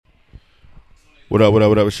What up, what up,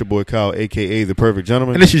 what up? It's your boy Kyle, a.k.a. The Perfect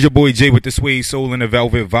Gentleman. And this is your boy Jay with the Suede Soul and the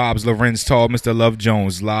Velvet Vibes. Lorenz Tall, Mr. Love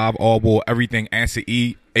Jones, live, all war, everything, answer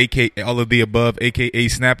E, a.k.a. all of the above, a.k.a.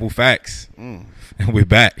 Snapple Facts. And we're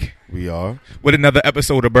back. We are. With another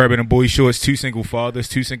episode of Bourbon and Boy Shorts. Two single fathers,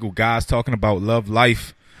 two single guys talking about love,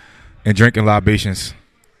 life, and drinking libations.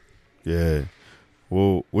 Yeah.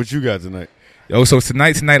 Well, what you got tonight? Yo, so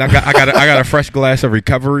tonight I got a fresh glass of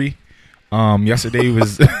Recovery. Yesterday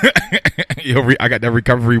was I got that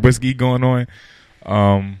Recovery whiskey going on.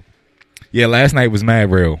 Yeah, last night was mad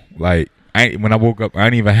real. Like when I woke up, I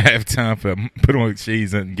didn't even have time to put on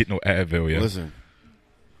shades and get no Advil. Yeah. Listen,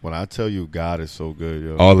 when I tell you God is so good,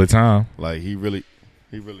 yo, all the time. Like he really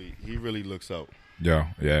looks out.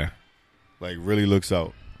 Yeah. Like really looks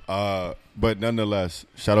out. But nonetheless,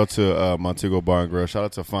 shout out to Montego Bar and Grill. Shout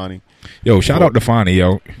out to Fonny. Yo, shout out to Fonny,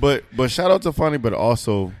 yo. But shout out to Fonny, but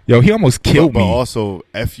also, yo, he almost killed me. But also,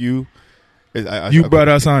 F you. You brought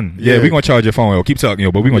us on. Yeah, we gonna charge your phone, yo. Keep talking,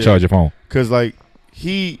 yo, but we gonna charge your phone. Cause like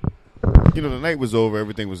the night was over,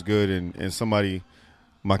 everything was good, and somebody,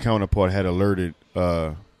 my counterpart, had alerted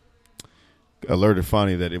Fonny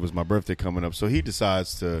that it was my birthday coming up. So he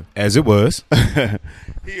decides to, as it was,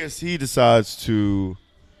 he decides to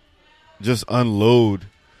just unload.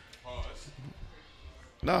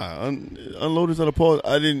 Unload is on a pause.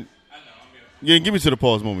 You didn't give me to the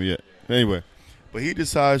pause moment yet. Anyway, but he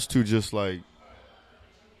decides to just like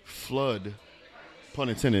flood, pun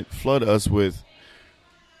intended, flood us with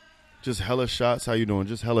just hella shots. How you doing?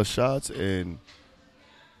 Just hella shots and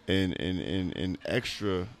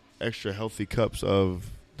extra healthy cups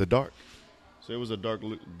of the dark. So it was a dark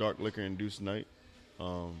liquor induced night.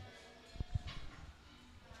 Hold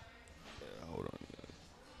on.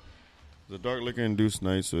 The dark liquor induced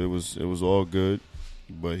night, so it was all good,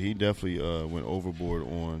 but he definitely went overboard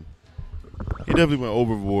on. He definitely went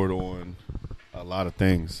overboard on a lot of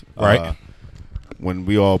things. Right. When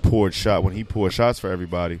he poured shots for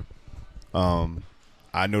everybody,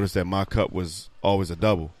 I noticed that my cup was always a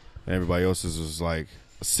double, and everybody else's was like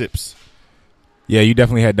sips. Yeah, you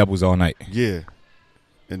definitely had doubles all night. Yeah,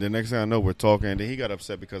 and the next thing I know, we're talking, and then he got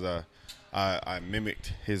upset because I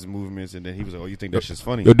mimicked his movements, and then he was like, "Oh, you think that's just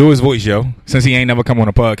funny?" Yo, do his voice, yo. Since he ain't never come on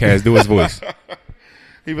a podcast, do his voice.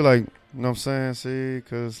 He be like, "You know what I'm saying? See,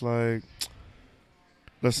 because like,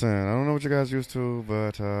 listen, I don't know what you guys used to,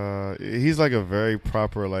 but he's like a very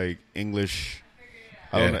proper like English.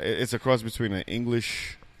 I don't know. It's a cross between an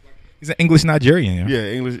English. He's an English Nigerian. Yo. Yeah,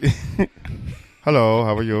 English. Hello,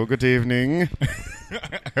 how are you? Good evening.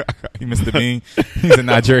 He Mr. Bean. He's a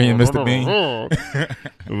Nigerian Mr. Bean.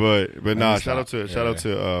 but nah, shout out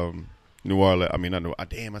to New Orleans. I mean, not New.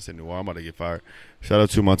 Damn, I said New Orleans. I'm about to get fired. Shout out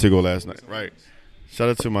to Montego last night. Right. Shout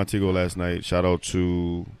out to Montego last night. Shout out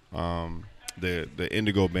to the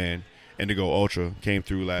Indigo band, Indigo Ultra, came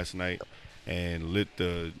through last night and lit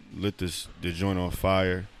the joint on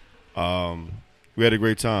fire. We had a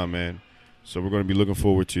great time, man. So we're going to be looking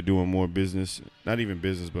forward to doing more business, not even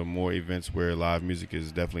business, but more events where live music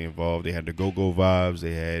is definitely involved. They had the go-go vibes.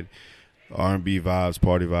 They had R&B vibes,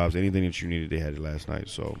 party vibes, anything that you needed, they had it last night.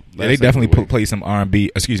 So yeah, they definitely play some R&B,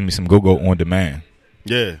 some go-go on demand.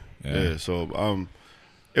 Yeah. So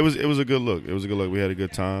it was a good look. It was a good look. We had a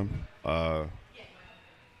good time. And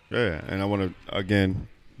I want to, again,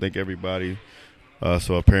 thank everybody.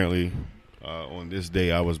 So apparently on this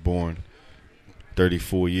day I was born.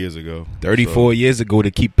 34 years ago. 34 years ago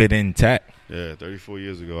to keep it intact. Yeah, 34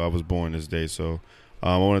 years ago I was born this day. So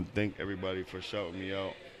I want to thank everybody for shouting me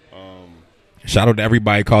out. Shout out to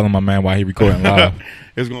everybody calling my man while he recording live.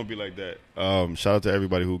 It's going to be like that. Shout out to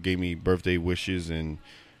everybody who gave me birthday wishes and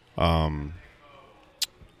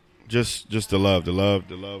just the love. The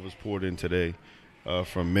love was poured in today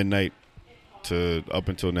from midnight to up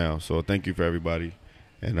until now. So thank you for everybody,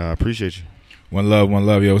 and I appreciate you. One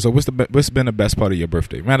love, yo. So what's been the best part of your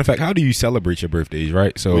birthday? Matter of fact, how do you celebrate your birthdays,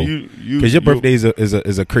 right? So, because your birthday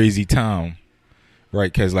is a crazy time, right?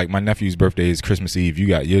 Because like my nephew's birthday is Christmas Eve. You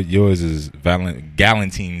got yours is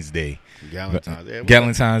Galentine's Day.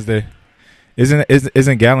 Galentine's Day. Isn't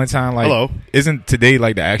Galentine like? Hello. Isn't today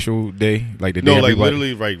like the actual day? Like the day? No, like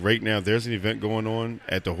literally, like right now, there's an event going on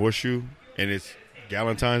at the Horseshoe, and it's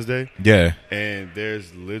Galentine's Day. Yeah. And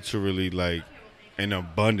there's literally like an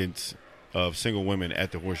abundance of single women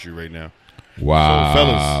at the Horseshoe right now. Wow. So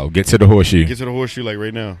fellas, get to the Horseshoe. Get to the Horseshoe like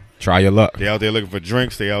right now. Try your luck. They out there looking for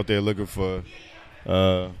drinks. They out there looking for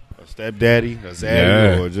a stepdaddy, a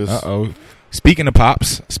zaddy, or just. Speaking of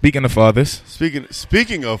pops, speaking of fathers.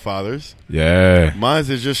 Speaking of fathers. Yeah. Mine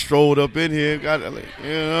has just strolled up in here. Got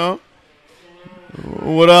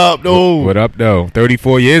What up, though? What up, though?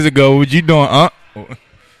 34 years ago, what you doing,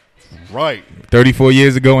 Right. 34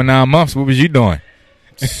 years ago and 9 months, what was you doing?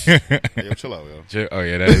 Yo, chill out, yo. Oh,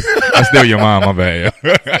 yeah, that's still your mom, my bad,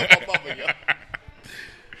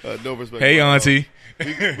 yo. No respect. Hey, auntie.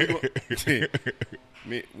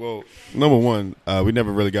 Well, number one, we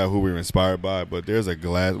never really got who we were inspired by, but there's a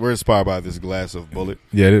glass. We're inspired by this glass of Bulleit.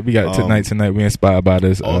 Yeah, we got tonight. We're inspired by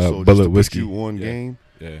this also, Bulleit whiskey. You on game.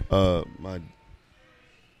 Yeah.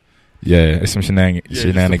 It's some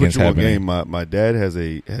shenanigans happening. My dad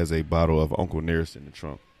has a bottle of Uncle Nearest in the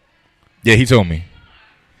trunk. Yeah, he told me.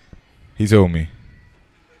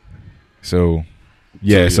 So,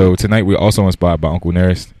 so tonight we're also inspired by Uncle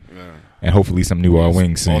Nearest. And hopefully some new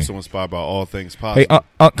wings soon. Also inspired by all things positive.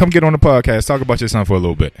 Hey, come get on the podcast. Talk about your son for a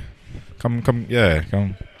little bit. Come. Y'all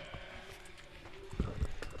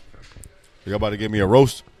about to give me a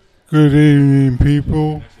roast? Good evening,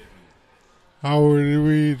 people. How are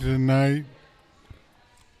we tonight?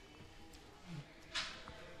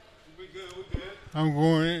 We good. I'm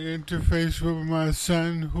going to interface with my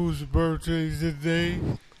son, whose birthday is today.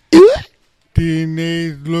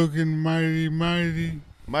 DNA's looking mighty.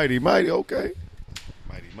 Mighty, okay.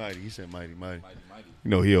 Mighty. He said mighty. You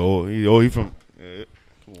know he old. He from.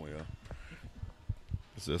 Come on, y'all.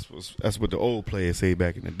 That's what the old players say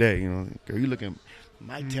back in the day. You know, girl, you looking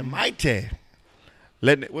mighty.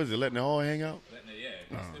 Letting it all hang out?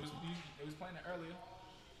 It was playing it earlier.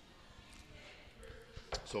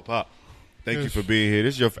 So, Pop, thank you for being here.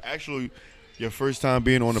 This is your first time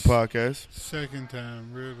being on the podcast. Second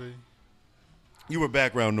time, really. You were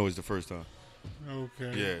background noise the first time.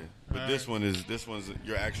 Okay. Yeah, but this one's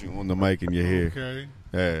you're actually on the mic and you're here. Okay.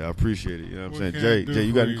 Yeah, I appreciate it. You know what I'm saying? Jay,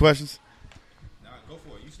 you got any questions? Nah, go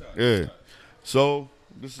for it. You start. Yeah. So,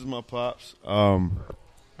 this is my pops.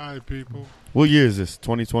 Hi, people. What year is this?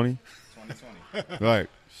 2020? 2020. Right.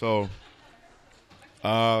 So,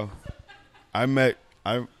 I've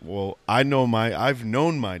known my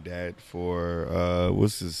dad for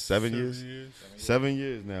what's this, 7 years? 7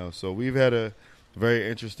 years now. So we've had a very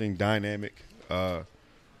interesting dynamic to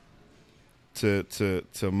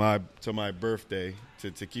my birthday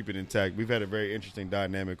to keep it intact. We've had a very interesting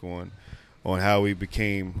dynamic on how we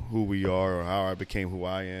became who we are, or how I became who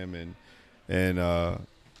I am, and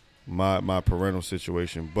my parental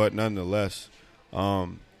situation. But nonetheless, I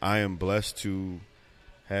am blessed to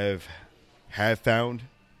have found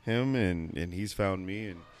him, and he's found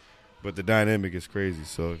me, but the dynamic is crazy.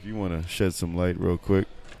 So if you want to shed some light real quick,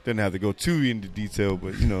 didn't have to go too into detail,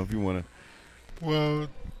 but if you want to. Well,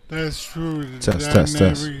 that's true. The test.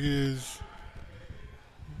 is,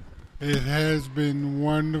 it has been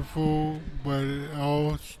wonderful, but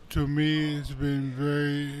to me it's been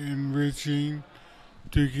very enriching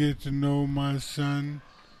to get to know my son.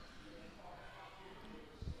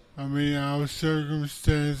 I mean, our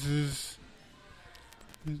circumstances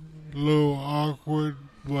a little awkward,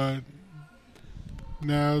 but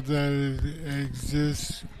now that it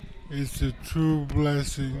exists, it's a true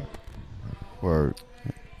blessing. Word.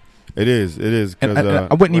 It is. And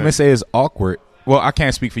I wouldn't even say it's awkward. Well, I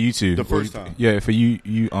can't speak for you two. The first time. Yeah, for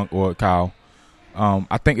you, Unc or Kyle.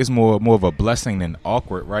 I think it's more of a blessing than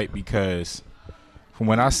awkward, right? Because from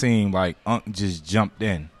when I seen like Unc just jumped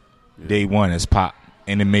in day one as Pop,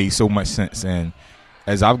 and it made so much sense. And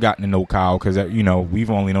as I've gotten to know Kyle, because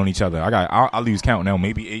we've only known each other. I'll lose count now.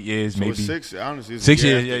 Maybe 8 years, maybe 6. Honestly, 6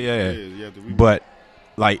 years. Yeah. But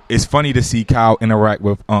like, it's funny to see Kyle interact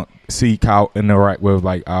with Unc. See Kyle interact with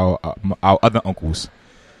like our other uncles,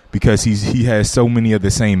 because he has so many of the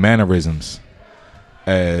same mannerisms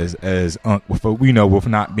as Unc. With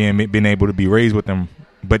not being able to be raised with them,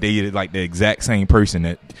 but they like the exact same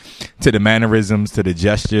person. To the mannerisms, to the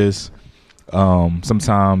gestures,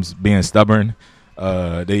 sometimes being stubborn.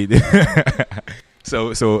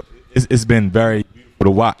 So it's been very beautiful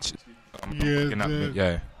to watch.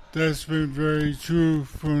 That's been very true.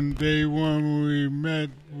 From day one when we met,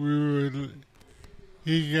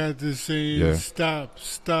 he got to saying stop,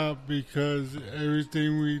 because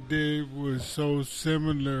everything we did was so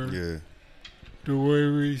similar. Yeah. The way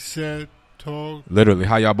we sat, talked. Literally,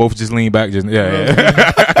 how y'all both just lean back, just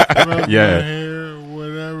rub my hair,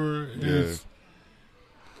 whatever.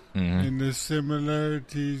 And the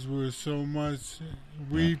similarities were so much.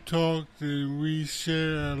 We talked and we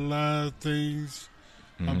shared a lot of things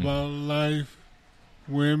about life,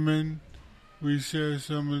 women. We share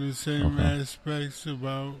some of the same aspects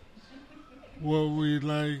about what we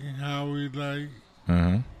like and how we like.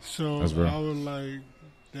 So I was like,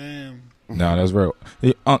 damn. No, that's real.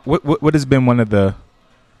 What has been one of the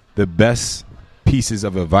best pieces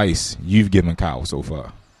of advice you've given Kyle so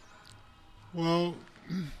far? Well,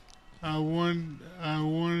 I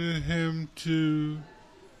wanted him to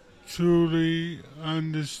truly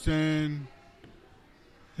understand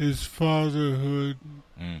his fatherhood,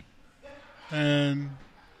 and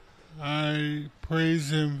I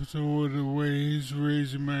praise him for the way he's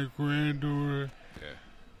raising my granddaughter. Yeah.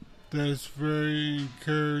 That's very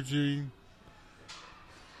encouraging.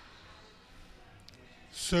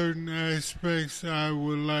 Certain aspects I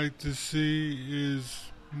would like to see is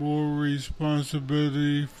more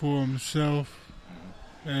responsibility for himself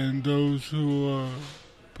and those who are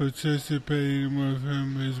participating with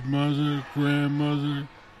him, his mother, grandmother.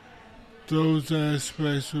 Those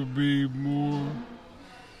aspects would be more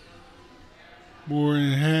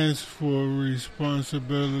enhanced for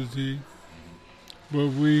responsibility. But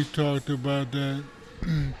we talked about that.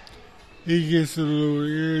 He gets a little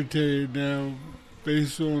irritated now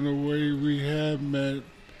based on the way we have met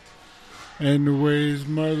and the way his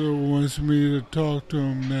mother wants me to talk to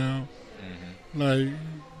him now. Mm-hmm. Like,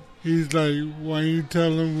 he's like, why you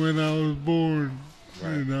tell him when I was born?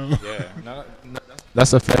 Right. You know? Yeah. No,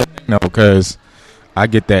 that's a fair thing, though, because I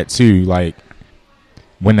get that, too. Like,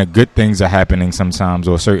 when the good things are happening sometimes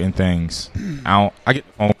or certain things, I get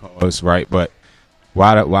phone calls, right? But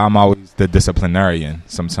why I'm always the disciplinarian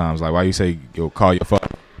sometimes. Like, why you say, yo, call your father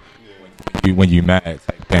when you mad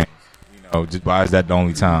type thing. You know, just why is that the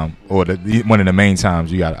only time? Or one of the main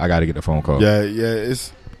times I got to get the phone call. Yeah,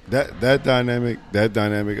 it's that dynamic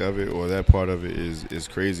of it, or that part of it is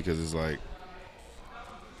crazy, because it's like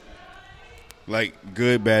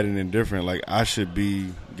good, bad, and indifferent. Like, I should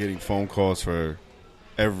be getting phone calls for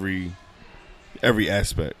every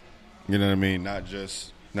aspect. You know what I mean? Not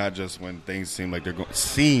just when things seem like they're going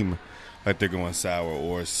sour,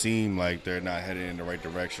 or seem like they're not headed in the right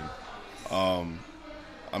direction.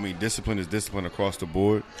 I mean, discipline is discipline across the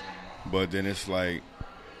board, but then it's like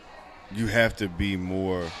you have to be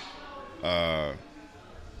more, I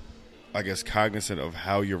guess, cognizant of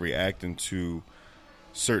how you're reacting to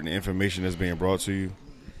certain information that's being brought to you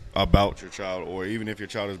about your child, or even if your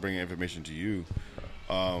child is bringing information to you.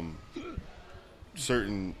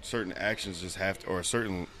 Certain actions just have to, or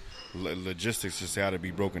certain logistics just got to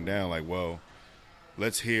be broken down. Like, well,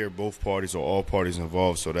 let's hear both parties or all parties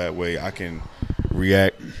involved, so that way I can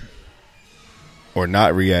react or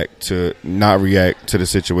not react to the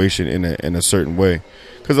situation in a certain way.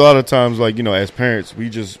 Because a lot of times, like, you know, as parents,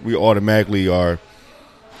 we automatically are,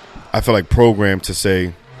 I feel like, programmed to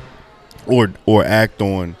say or act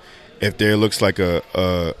on if there looks like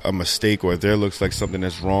a mistake, or if there looks like something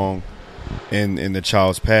that's wrong in the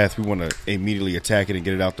child's path. We want to immediately attack it and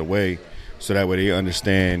get it out the way, so that way they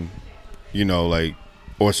understand, you know, like,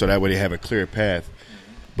 or so that way they have a clear path.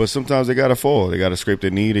 But sometimes they gotta fall, they gotta scrape their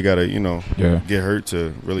knee, they gotta, you know, get hurt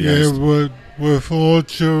to really understand. With all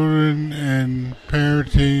children and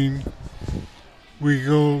parenting, we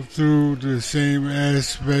go through the same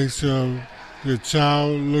aspects of the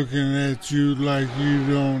child looking at you like you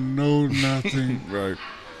don't know nothing. Right.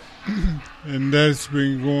 And that's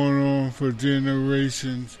been going on for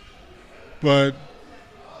generations. But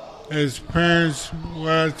as parents,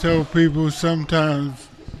 what I tell people sometimes,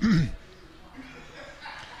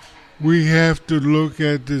 we have to look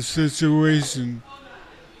at the situation.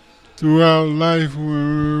 Throughout life, when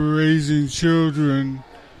we're raising children,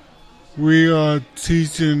 we are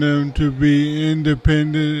teaching them to be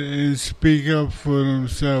independent and speak up for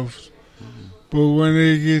themselves. But when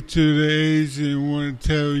they get to the age and want to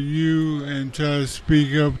tell you and try to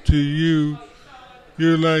speak up to you,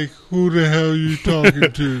 you're like, who the hell you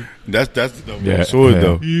talking to? That's the double sword,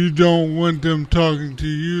 though. You don't want them talking to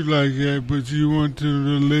you like that, but you want them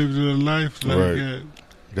to live their life like that.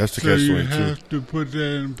 That's the so catch-22. you have to put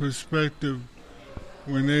that in perspective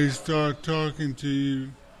when they start talking to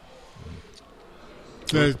you,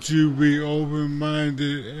 that you be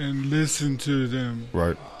open-minded and listen to them.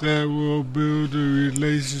 Right. That will build a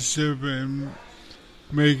relationship and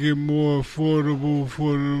make it more affordable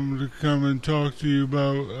for them to come and talk to you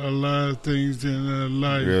about a lot of things in their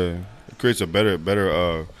life. Yeah, it creates a better,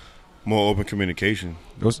 more open communication.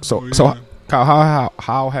 So Kyle,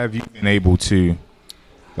 how have you been able to,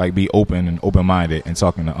 like, be open and open-minded and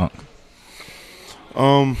talking to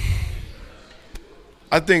Unc?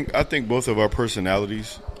 I think both of our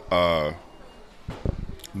personalities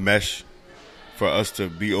mesh for us to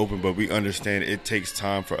be open, but we understand it takes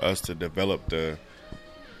time for us to develop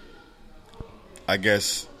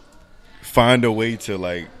find a way to,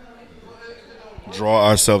 like, draw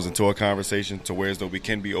ourselves into a conversation to where as though we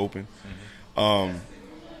can be open.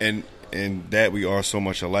 And that we are so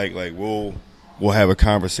much alike. Like, we'll have a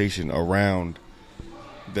conversation around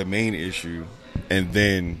the main issue, and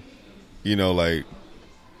then, you know, like,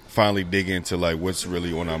 finally dig into like what's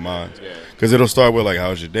really on our minds. Because it'll start with like,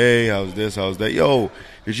 how's your day? How's this? How's that? Yo,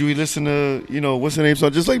 did you listen to, what's the name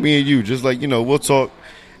song? Just like me and you, just like, we'll talk.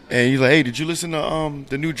 And he's like, hey, did you listen to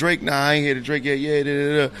the new Drake? Nah, I ain't hear the Drake yet. Yeah, da,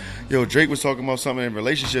 da, da. Yo, Drake was talking about something in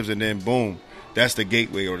relationships, and then boom, that's the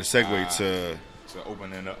gateway or the segue to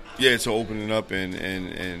opening up. Yeah, to opening up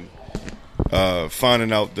and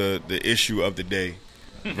finding out the issue of the day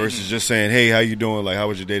versus just saying, hey, how you doing? Like, how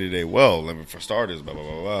was your day today? Well, let me for starters, blah blah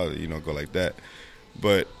blah blah. Go like that.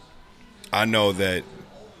 But I know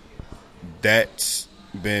that's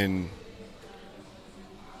been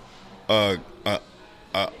a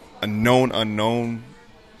known unknown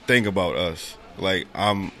thing about us. Like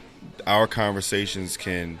our conversations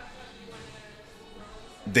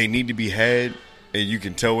they need to be had, and you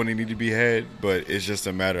can tell when they need to be had, but it's just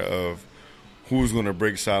a matter of who's going to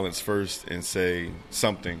break silence first and say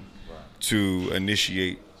something to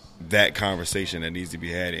initiate that conversation that needs to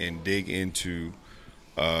be had and dig into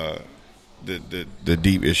the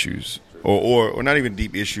deep issues, or not even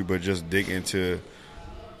deep issue, but just dig into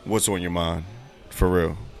what's on your mind for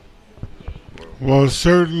real. Well,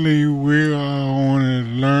 certainly we are on a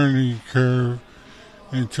learning curve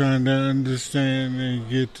and trying to understand and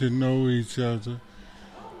get to know each other.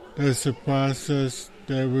 That's a process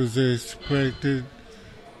that was expected.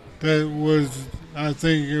 That was, I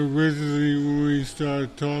think, originally when we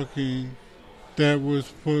started talking, that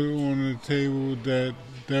was put on the table that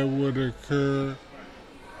would occur.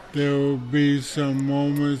 There would be some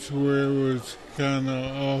moments where it was kind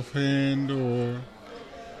of offhand or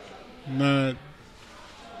not.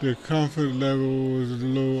 The comfort level was a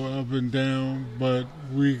little up and down, but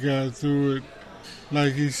we got through it,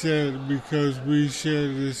 like he said, because we share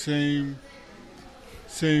the same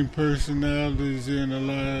personalities in a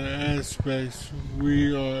lot of aspects.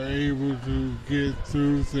 We are able to get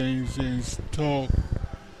through things and talk,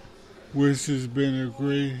 which has been a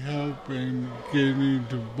great help in getting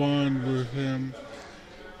to bond with him.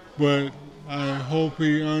 But I hope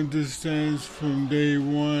he understands from day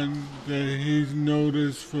one that he's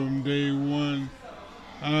noticed from day one,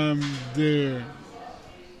 I'm there.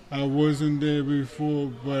 I wasn't there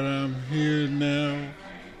before, but I'm here now.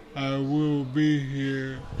 I will be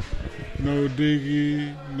here. No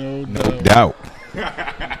diggy, no doubt.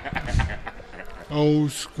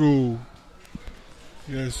 Old school.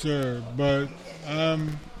 Yes, sir. But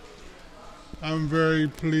I'm very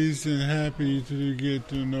pleased and happy to get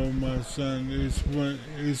to know my son.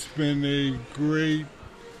 It's been a great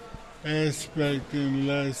aspect in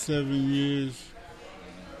the last 7 years.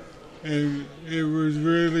 And it was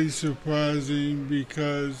really surprising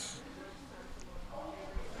because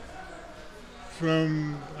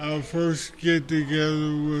from our first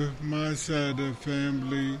get-together with my side of the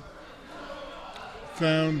family,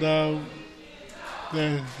 found out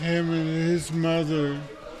that him and his mother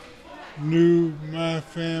knew my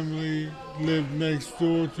family, lived next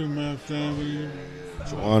door to my family.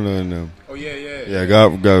 Joanna and them. Oh, yeah. Yeah,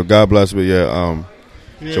 God bless me, yeah.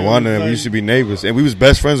 Joanna and we used to be neighbors, and we was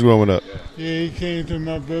best friends growing up. Yeah, he came to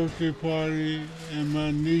my birthday party, and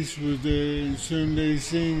my niece was there, and soon they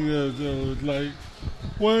seen us. I was like,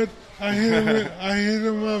 what? I hit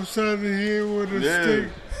him upside the head with a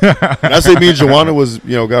stick. And I say me and Joanna was,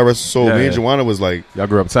 God rest her soul, me and Joanna was like... Y'all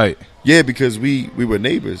grew up tight. Yeah, because we were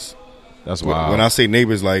neighbors. That's wild. When I say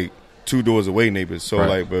neighbors, like 2 doors away neighbors. So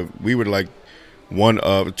like, but we were like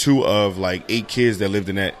two of like 8 kids that lived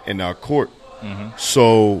in our court. Mm-hmm.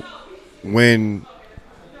 So when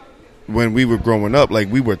we were growing up,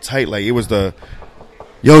 like we were tight. Like it was can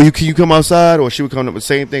you come outside? Or she would come up with the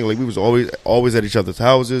same thing. Like we was always at each other's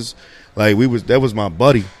houses. Like that was my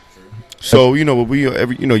buddy. So you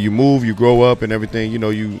move, you grow up and everything.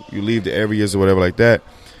 You leave the areas or whatever like that.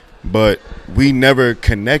 But we never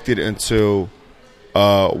connected until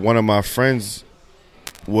one of my friends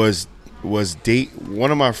was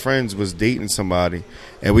dating somebody,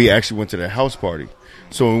 and we actually went to their house party.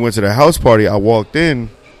 So when we went to the house party, I walked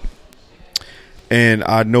in and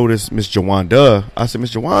I noticed Miss Jawanda. I said,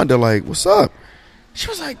 Miss Jawanda, like, what's up? She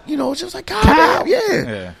was like, God damn,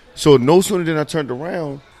 yeah. So no sooner than I turned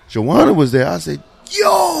around, Jawanda was there. I said,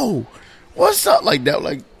 yo, what's up? Like that,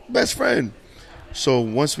 like best friend. So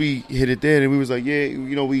once we hit it there, and we was like, yeah,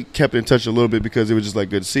 we kept in touch a little bit because it was just like,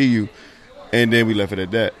 good to see you. And then we left it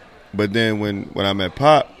at that. But then when I met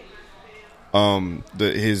Pop,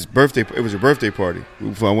 his birthday, it was a birthday party.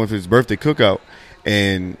 I went for his birthday cookout,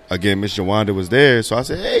 and again, Miss Jawanda was there. So I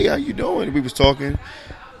said, hey, how you doing? And we was talking,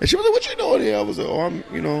 and she was like, what you doing here? I was like, oh, I'm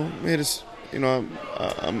here to,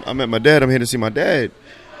 I'm at my dad. I'm here to see my dad.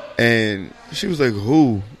 And she was like,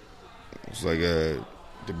 who? I was like,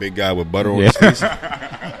 the big guy with butter on his face.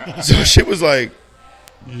 So she was like,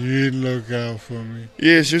 "You didn't look out for me."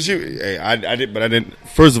 Yeah, hey, I did, but I didn't.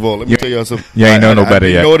 First of all, let me tell y'all something. You ain't know no better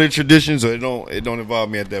yet. I know the traditions, so it don't involve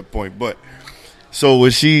me at that point. But so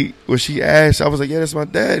when she asked, I was like, "Yeah, that's my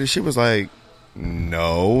dad," and she was like,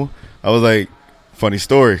 "No." I was like, "Funny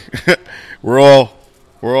story." we're all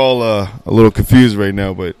a little confused right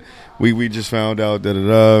now, but we just found out that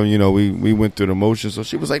we went through the motions. So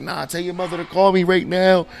she was like, "Nah, tell your mother to call me right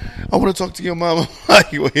now. I want to talk to your mama."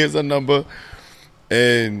 Like, well, here's her number.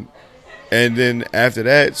 And then after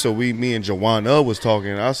that, so me and Joanna was talking.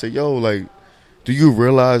 And I said, "Yo, like, do you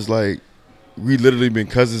realize like we literally been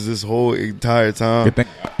cousins this whole entire time?"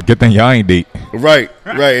 Good thing y'all ain't date. Right.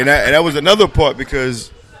 And that was another part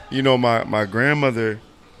because my grandmother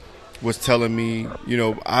was telling me,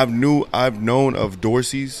 I've known of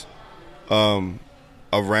Dorsey's around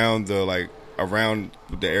the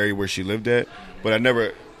area where she lived at, but I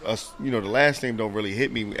never. The last name don't really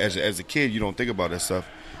hit me as a kid. You don't think about that stuff,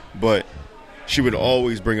 but she would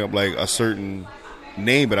always bring up like a certain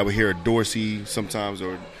name, but I would hear a Dorsey sometimes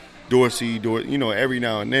or Dorsey, every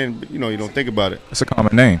now and then. But, you don't think about it. It's a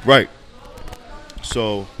common name, right?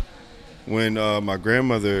 So when my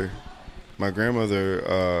grandmother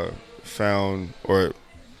found, or it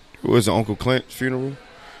was Uncle Clint's funeral,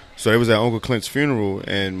 so it was at Uncle Clint's funeral,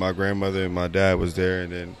 and my grandmother and my dad was there,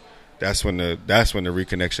 and then. That's when the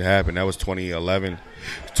reconnection happened. That was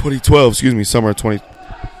 2012, summer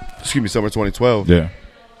 2012. Yeah.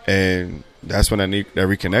 And that's when that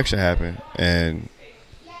reconnection happened. And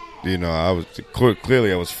I was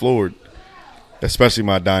clearly floored, especially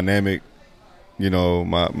my dynamic,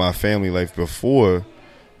 my family life before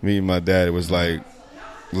me and my dad. It was like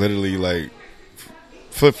literally like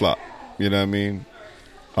flip-flop, you know what I mean?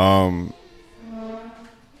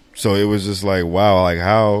 So it was just like, wow, like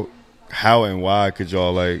how and why could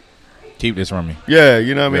y'all like keep this from me? Yeah,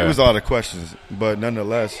 you know what I mean? Yeah. It was a lot of questions. But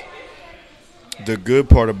nonetheless, the good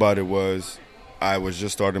part about it was I was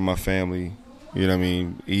just starting my family. You know what I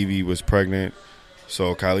mean? Evie was pregnant.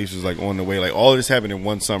 So Kylie's was like on the way. Like all of this happened in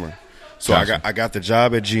one summer. So gotcha. I got the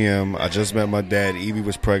job at GM. I just met my dad. Evie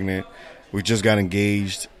was pregnant. We just got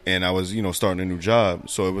engaged and I was, starting a new job.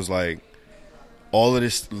 So it was like all of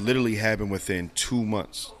this literally happened within 2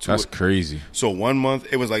 months. That's crazy. So 1 month,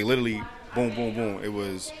 it was like literally boom, boom, boom. It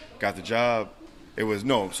was got the job. It was I'm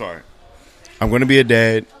going to be a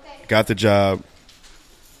dad. Got the job.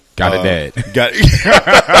 Got a dad. Got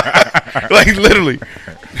like literally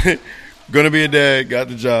going to be a dad. Got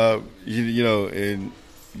the job. And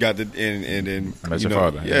got the and then met your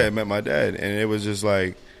father. Yeah, met my dad, and it was just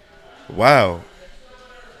like, wow.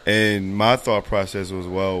 And my thought process was,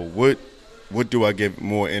 well, what do I give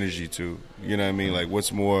more energy to? You know what I mean? Like,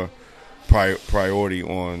 what's more priority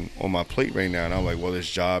on my plate right now? And I'm like, well, this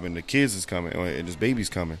job and the kids is coming, and this baby's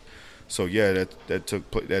coming. So yeah, that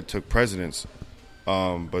took precedence.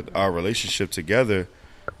 But our relationship together,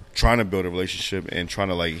 trying to build a relationship and trying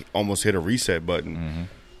to like almost hit a reset button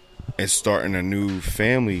and starting a new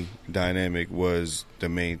family dynamic was the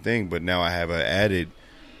main thing. But now I have an added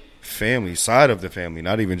family side of the family,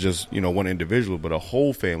 not even just one individual, but a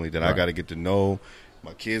whole family that I got to get to know.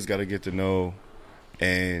 My kids got to get to know,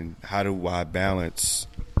 and how do I balance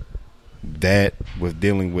that with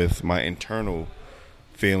dealing with my internal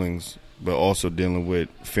feelings, but also dealing with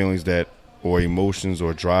feelings that or emotions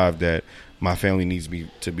or drive that my family needs me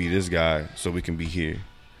to be this guy so we can be here.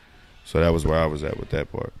 So that was where I was at with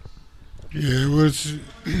that part. Yeah, it was.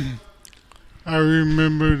 I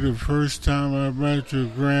remember the first time I met your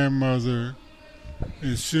grandmother.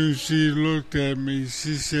 As soon as she looked at me,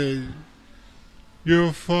 she said,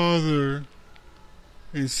 "Your father,"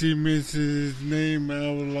 and she mentioned his name.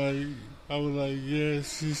 I was like,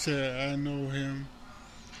 yes. She said, "I know him."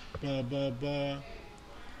 Blah blah blah.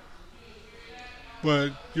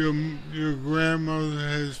 But your grandmother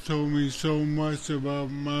has told me so much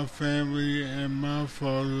about my family and my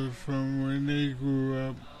father from when they grew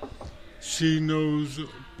up. She knows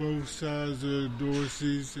both sides of the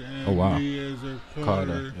Dorseys and me as a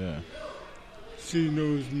Carter. Yeah. She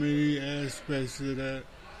knows many aspects of that.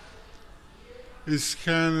 It's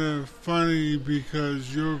kind of funny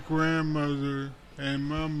because your grandmother and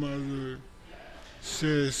my mother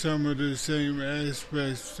share some of the same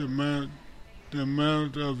aspects, the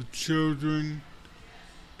amount of children,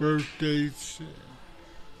 birth dates,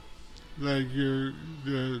 like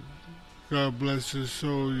God bless her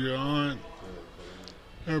soul, your aunt.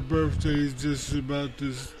 Her birthday is just about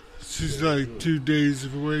this. She's like 2 days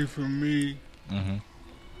away from me. Mm-hmm.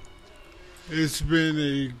 It's been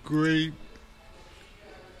a great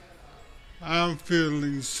I'm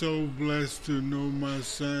feeling so blessed to know my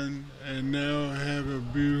son and now have a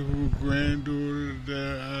beautiful granddaughter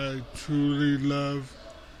that I truly love.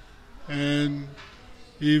 And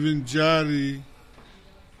even Jody,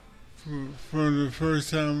 from the first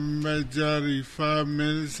time I met Jody, 5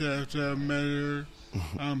 minutes after I met her,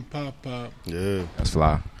 I'm Pop Pop. Yeah. That's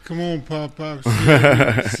fly. Come on, Pop Pop.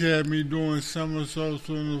 She had me doing somersaults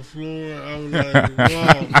on the floor. I was like,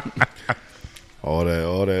 wow. All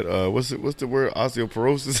that. What's the word?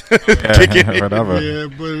 Osteoporosis. Yeah, whatever. Yeah,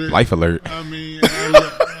 but Life alert. I mean,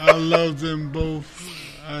 I love them both.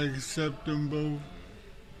 I accept them both.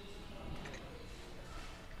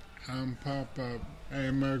 I'm Pop Pop,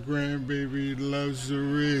 and my grandbaby loves the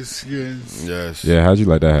Redskins. Yes. Yeah, how'd you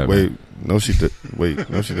like that happen? Wait, no, she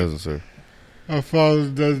doesn't, sir. Her father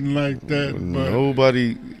doesn't like that. But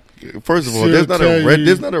nobody. First of all, there's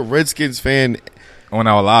not a Redskins fan on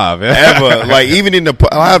our live ever. Like even in the,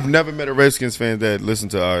 I've never met a Redskins fan that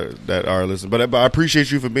listened to our listen. But I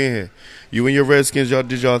appreciate you for being here. You and your Redskins, y'all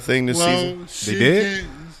did y'all thing this season. They did.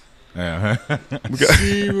 Yeah.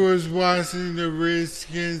 She was watching the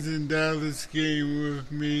Redskins and Dallas game with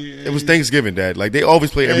me. It was Thanksgiving, Dad. Like they always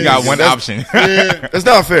play every. You got one option. Yeah. That's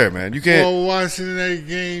not fair, man. You can't. While watching that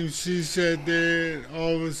game, she sat there.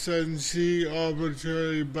 All of a sudden, she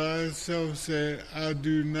arbitrarily by herself said, "I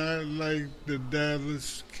do not like the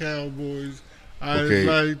Dallas Cowboys. I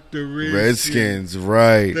like the Redskins."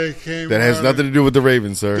 Right. That has nothing to do with the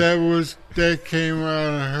Ravens, sir. That came out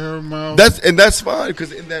of her mouth. That's fine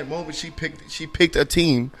because in that moment she picked a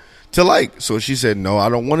team to like. So she said, "No, I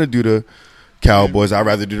don't want to do the Cowboys. I'd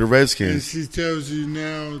rather do the Redskins." And she tells you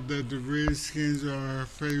now that the Redskins are her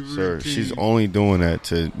favorite Sir, team. she's only doing that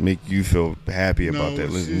to make you feel happy about that.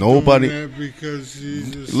 Listen, she's nobody. doing that because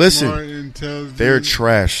she's a smart, intelligent. They're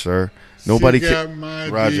trash, sir. Nobody can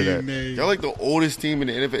Roger that. Y'all like the oldest team in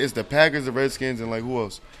the NFL. It's the Packers, the Redskins, and like who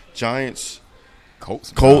else? Giants,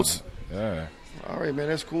 Colts. Yeah. All right, man,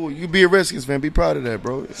 that's cool. You be a Redskins fan. Be proud of that,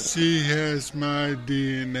 bro. She has my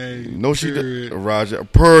DNA. No, she doesn't. Roger.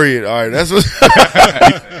 Period. All right, that's what.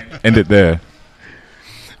 End it there.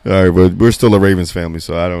 All right, but we're still a Ravens family,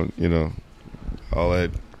 so I don't, all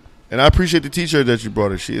that. And I appreciate the T-shirt that you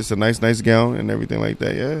brought her. It's a nice gown and everything like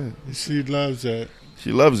that. Yeah, she loves that.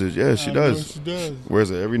 She loves it. Yeah, she does. She does. Wears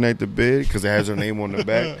it every night to bed because it has her name on the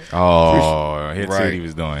back. Oh, he see what he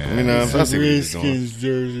was doing. I mean, I see what he was doing. Redskins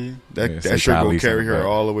jersey. That shirt will carry her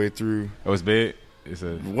all the way through. Oh, it's big?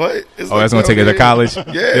 What? That's going to take her to college?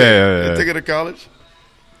 Yeah. Take her to college.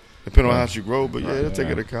 Depending on how she grow, but it'll take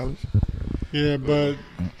her to college. Yeah, but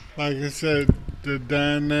like I said, the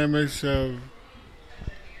dynamics of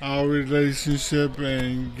our relationship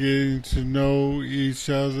and getting to know each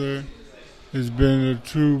other has been a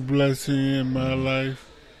true blessing in my life.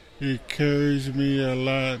 It carries me a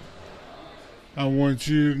lot. I want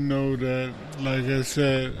you to know that, like I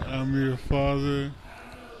said, I'm your father.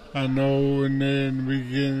 I know we're there in the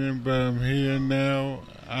beginning, but I'm here now.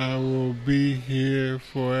 I will be here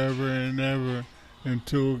forever and ever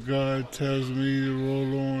until God tells me to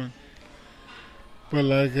roll on. But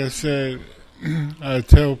like I said, I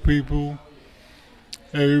tell people,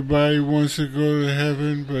 everybody wants to go to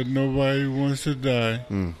heaven, but nobody wants to die.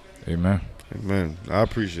 Amen. I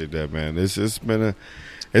appreciate that, man. It's been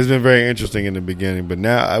very interesting in the beginning, but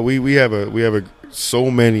now we have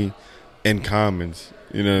so many in commons.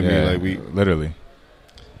 You know what I mean? Like we literally.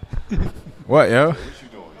 What, yo? What you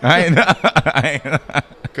doing? I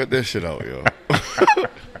ain't. Cut that shit out, yo.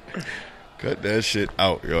 Cut that shit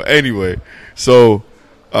out, yo. Anyway, so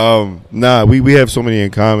we have so many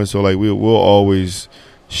in common. So like we'll always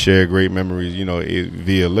share great memories,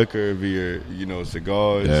 via liquor, via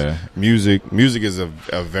cigars, music. Music is a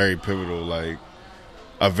very pivotal, like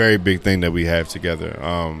a very big thing that we have together.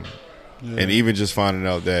 And even just finding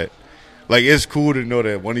out that, like, it's cool to know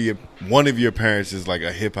that one of your parents is like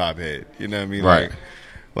a hip hop head. You know what I mean? Right.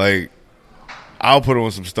 Like I'll put on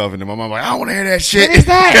some stuff, and then my mom's like, "I don't want to hear that shit." What is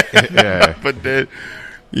that? Yeah. But then,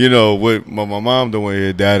 what my mom don't want to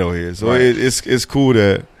hear, Dad don't hear. So right. it's cool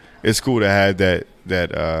to have that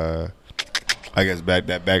I guess back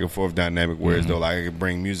and forth dynamic where it's though like I can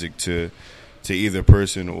bring music to either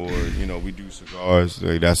person, or we do cigars,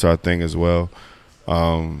 like that's our thing as well.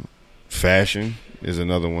 Fashion is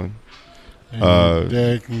another one.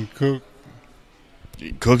 Dad can cook.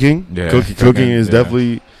 Cooking, yeah, cooking is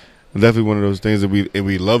definitely one of those things that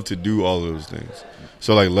we love to do. All of those things.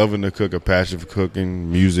 So like loving to cook, a passion for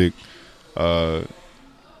cooking, music, and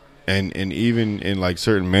even in like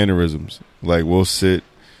certain mannerisms. Like we'll sit,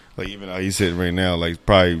 like even how he's sitting right now, like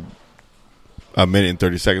probably a minute and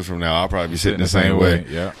 30 seconds from now, I'll probably be sitting the same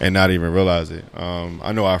way and not even realize it.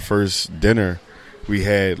 I know our first dinner we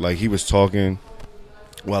had, like, he was talking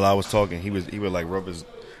while I was talking. He would like rub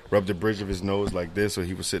the bridge of his nose like this, or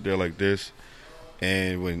he would sit there like this.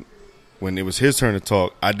 And when it was his turn to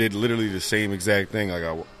talk, I did literally the same exact thing.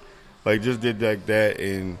 Like just did like that,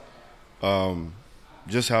 and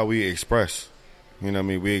just how we express. You know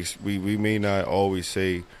what I mean? We may not always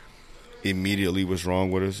say immediately what's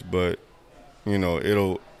wrong with us, but you know,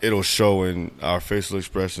 it'll show in our facial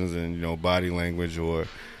expressions and, you know, body language, or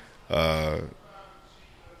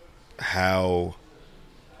how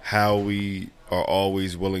we are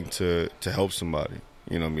always willing to help somebody.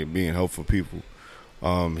 You know what I mean? Being helpful people.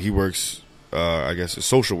 He works, I guess, it's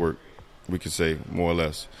social work, we could say, more or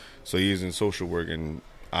less. So he's in social work, and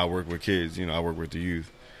I work with kids. You know, I work with the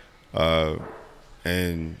youth.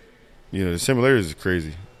 And, you know, the similarities are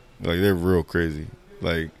crazy. Like, they're real crazy.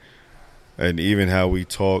 Like, and even how we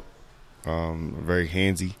talk, very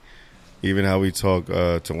handsy. Even how we talk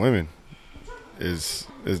to women is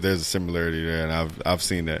there's a similarity there, and I've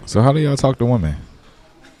seen that. So how do y'all talk to women?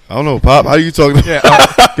 I don't know, Pop. How do you talk? Yeah,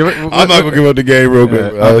 I'm not gonna give up the game real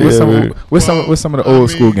quick. What's some of the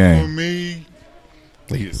old school game? For me,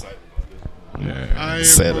 I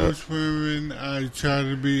approach women. I try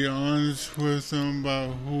to be honest with them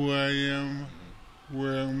about who I am,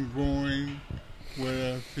 where I'm going, what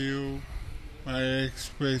I feel, my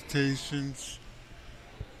expectations.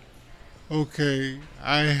 Okay,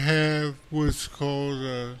 I have what's called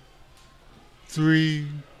a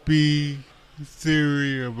 3B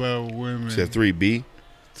theory about women. You said 3B?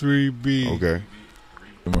 3B. Okay.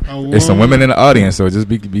 There's some women in the audience, so just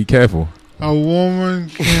be careful. A woman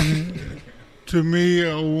can, to me,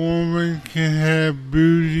 a woman can have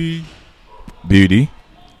booty, but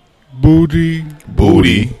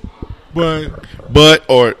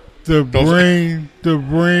or the brain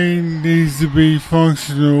needs to be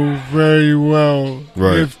functional very well.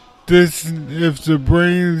 Right. If the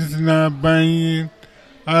brain is not banging,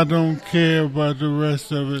 I don't care about the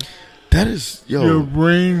rest of it. That is, Your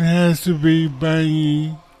brain has to be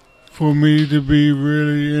banging for me to be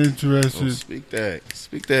really interested. Oh, speak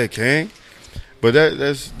that, King. But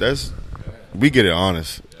that's we get it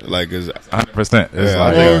honest. Like, it's 100%.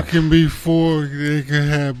 Or it can be 4. They can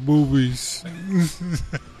have boobies.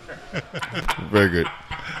 Very good.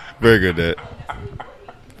 Very good, Dad.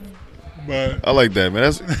 But I like that, man.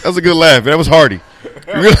 That's a good laugh, man. That was hearty.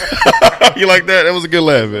 You like that? That was a good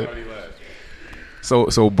laugh, man.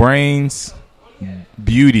 So brains,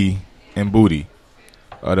 beauty, and booty.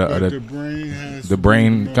 The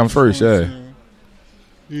brain comes first, yeah.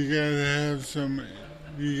 You gotta have some.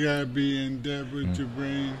 You gotta be in depth with your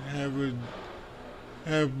brain. Have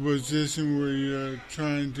a position where you're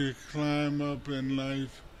trying to climb up in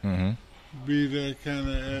life. Mm-hmm. Be that kind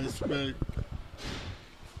of aspect.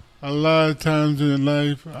 A lot of times in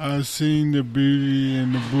life, I've seen the beauty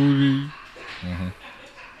and the booty. Mm-hmm.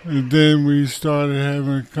 And then we started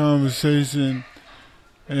having a conversation,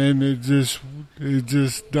 and it just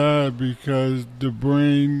died because the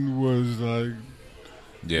brain was like,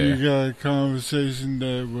 you got a conversation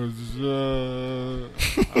that was,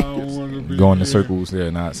 I don't want to be going in circles there,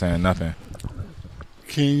 not saying nothing.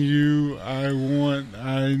 Can you, I want,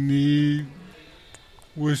 I need,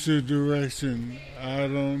 what's the direction? I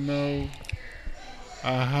don't know.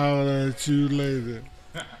 I'll holler at you later.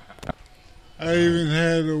 I even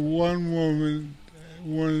had one woman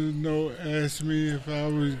wanted to know, ask me if I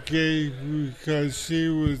was gay because she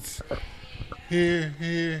was here,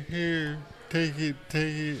 take it,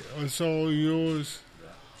 it's all yours.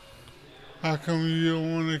 How come you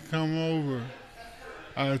don't want to come over?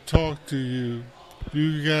 I talked to you.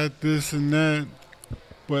 You got this and that,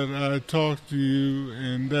 but I talked to you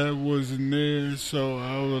and that wasn't there, so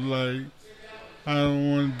I was like, I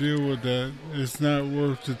don't want to deal with that. It's not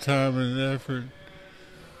worth the time and effort.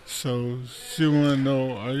 So she want to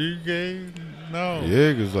know, are you gay? No.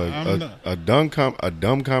 Yeah, because like a dumb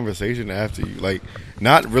conversation after you, like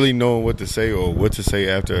not really knowing what to say or what to say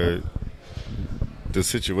after the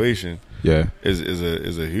situation. Yeah, is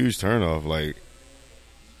a huge turnoff. Like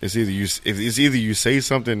it's either you say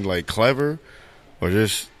something like clever or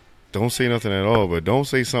just don't say nothing at all. But don't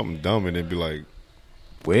say something dumb and then be like,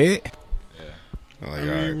 what? Like,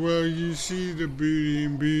 I mean, well, you see the beauty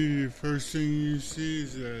in beauty. The first thing you see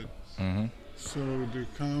is that. Mm-hmm. So the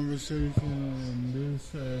conversation on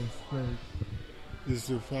this aspect is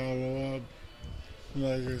to follow up.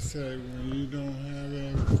 Like I said, when you don't have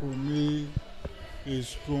that, for me,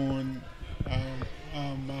 it's going,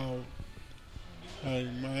 I'm out.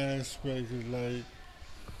 Like, my aspect is like,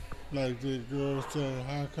 like the girl said,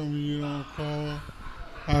 how come you don't call?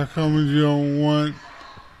 How come you don't want?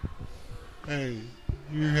 Hey,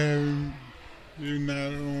 you're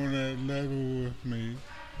not on that level with me.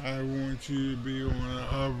 I want you to be on an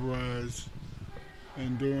uprise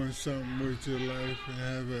and doing something with your life and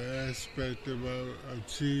have an aspect about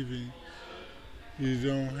achieving. You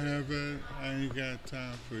don't have that, I ain't got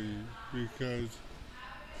time for you. Because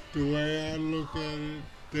the way I look at it,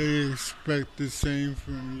 they expect the same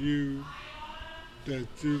from you, that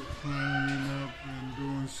you're climbing up and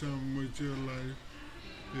doing something with your life.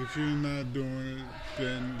 If you're not doing it,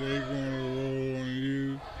 then they're going to roll on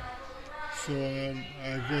you. So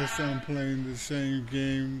I guess I'm playing the same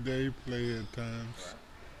game they play at times.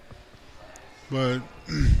 But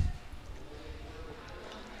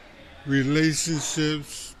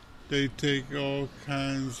relationships, they take all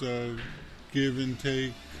kinds of give and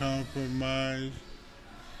take, compromise.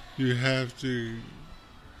 You have to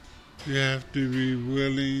be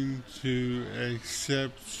willing to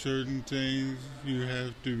accept certain things. You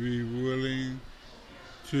have to be willing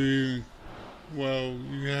to,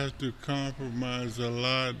 you have to compromise a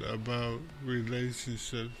lot about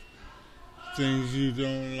relationships. Things you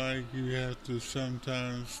don't like, you have to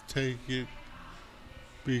sometimes take it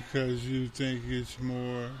because you think the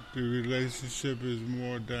relationship is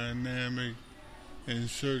more dynamic in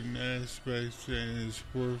certain aspects and it's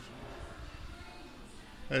worth.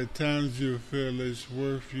 At times you feel it's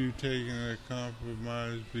worth you taking a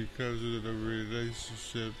compromise because of the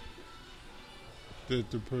relationship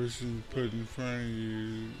that the person put in front of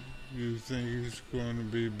you. You think it's going to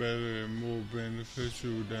be better and more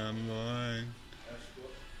beneficial down the line.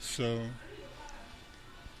 So,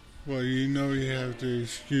 you have to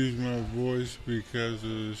excuse my voice because of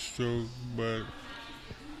the stroke, but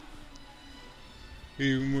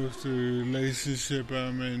even with the relationship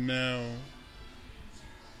I'm in now,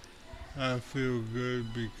 I feel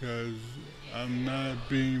good because I'm not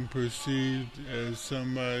being perceived as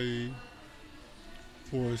somebody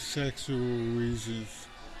for sexual reasons.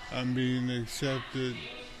 I'm being accepted.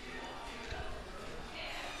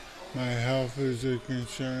 My health is a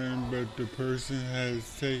concern, but the person has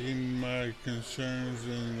taken my concerns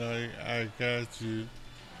and I got you,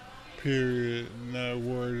 period. Not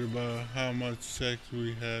worried about how much sex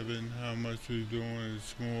we have and how much we're doing.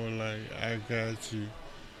 It's more like, I got you.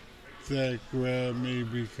 That grabbed me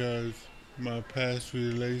because my past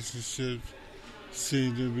relationships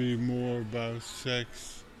seem to be more about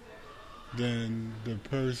sex than the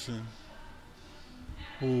person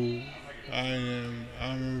who I am.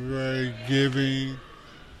 I'm very giving.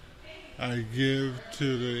 I give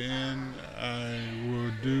to the end. I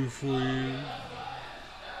will do for you.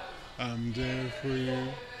 I'm there for you.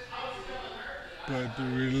 But the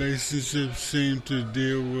relationships seem to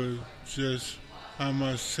deal with just how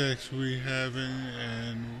much sex we having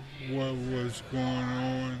and what was going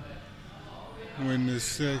on. When the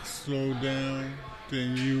sex slowed down,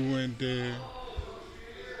 then you went there.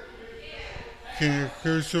 Can I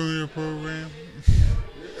curse on your program?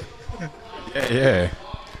 Yeah.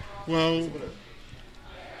 Well,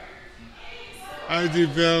 I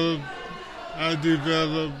developed. You're not gonna be able to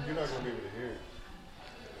hear it.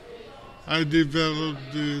 I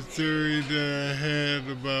developed the theory that I had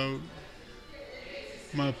about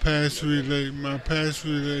my past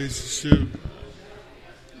relationship.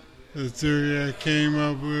 The theory I came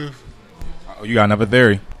up with. Oh, you got another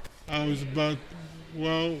theory? I was about.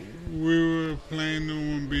 Well, we were planning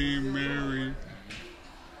on being married,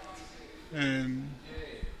 and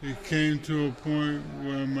it came to a point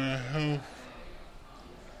where my health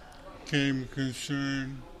came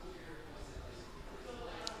concern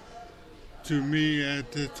to me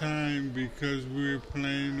at the time because we were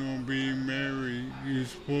planning on being married. You're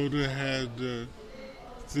supposed to have the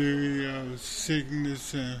theory of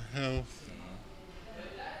sickness and health.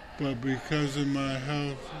 But because of my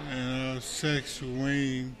health and our sex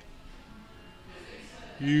waned,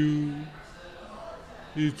 you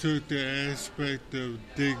took the aspect of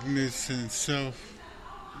dignity and self,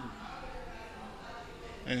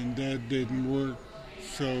 and that didn't work.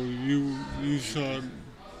 So you saw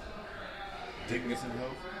dignity and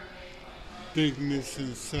health. Dignity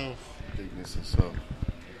and self. Dignity and self.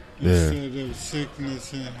 Instead of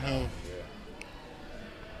sickness and health.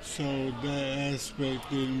 So that aspect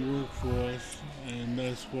didn't work for us, and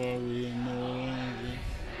that's why we are no longer.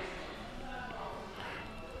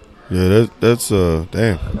 Yeah, that's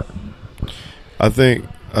damn. I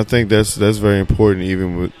think that's very important,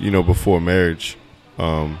 even with before marriage.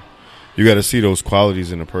 You got to see those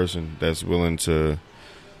qualities in a person that's willing to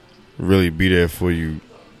really be there for you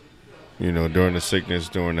You know, during the sickness,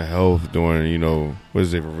 during the health, during, you know, what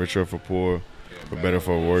is it, for richer or for poor, for better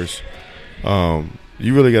for worse.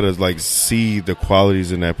 You really got to, like, see the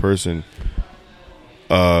qualities in that person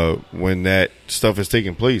when that stuff is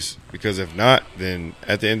taking place. Because if not, then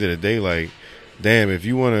at the end of the day, like, damn, if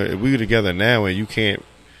we're together now and you can't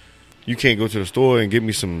go to the store and give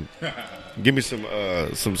me some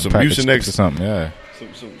Mucinex or something, yeah.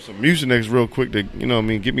 Some Mucinex real quick to, you know what I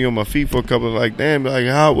mean, get me on my feet for a couple of, like, damn, like,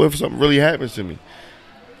 what if something really happens to me?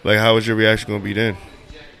 Like, how is your reaction going to be then?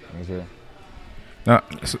 Okay. Now,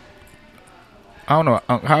 so, I don't know,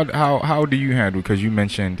 how do you handle, because you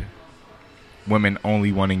mentioned women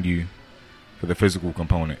only wanting you for the physical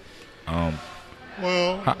component. Well,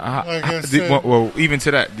 even to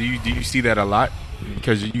that, do you see that a lot?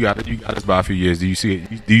 Because you got us by a few years. Do you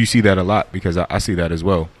see that a lot? Because I see that as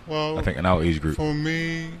well. Well, I think in our age group. For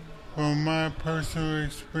me, from my personal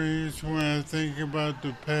experience, when I think about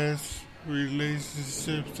the past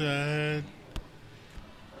relationships I had,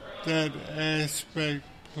 that aspect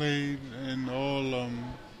played in all of them.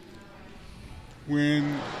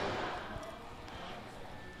 When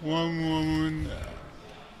one woman,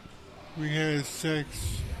 we had sex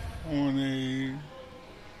on a,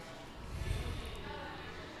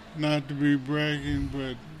 not to be bragging,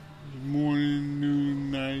 but morning,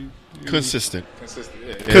 noon, night. Consistent.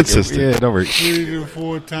 Yeah, don't worry. 3 to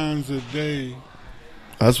 4 times a day.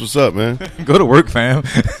 That's what's up, man. Go to work, fam.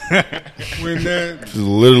 When that, just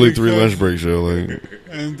literally 3 lunch breaks, yo. Like.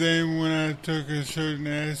 And then when I took a certain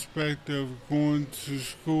aspect of going to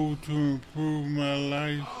school to improve my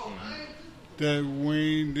life, that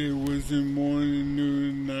waned. It was in morning,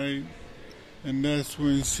 noon, night. And that's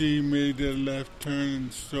when she made that left turn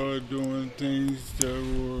and started doing things that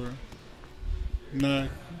were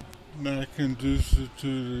not conducive to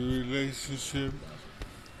the relationship.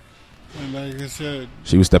 And like I said,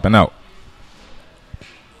 she was stepping out.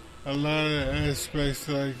 A lot of aspects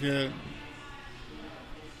like that.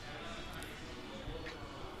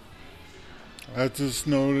 I just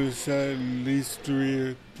noticed that in at least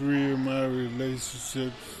three of my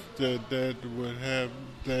relationships that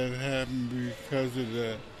happened because of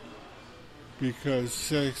that. Because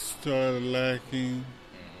sex started lacking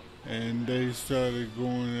and they started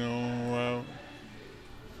going their own route.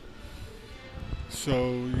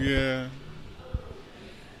 So yeah,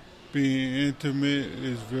 being intimate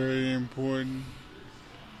is very important,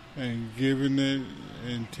 and giving it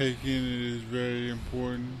and taking it is very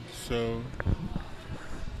important. So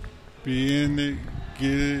be in it,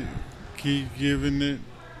 get it, keep giving it,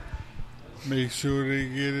 make sure they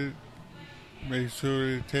get it, make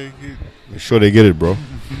sure they take it. Make sure they get it, bro.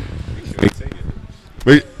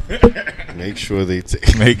 Make sure they take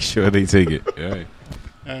it. Make sure they take it. Yeah.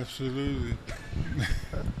 Absolutely.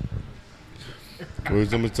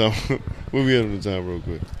 Where's the time? We'll be on the time real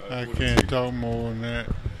quick. I can't talk more than that.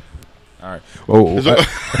 All right. Well,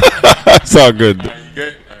 it's all good.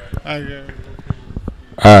 I got it.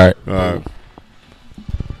 All right.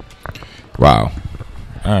 Wow.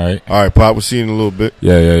 All right, Pop. We'll see you in a little bit.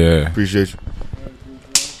 Yeah. Appreciate you.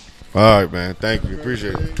 All right, man. Thank you.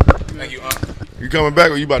 Appreciate it. Thank you. You coming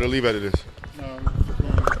back or you about to leave after this? No, I'm just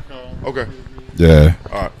going to call. Okay. Yeah.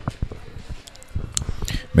 All right.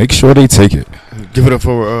 Make sure they take it. Give it up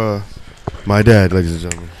for my dad, ladies and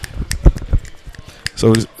gentlemen.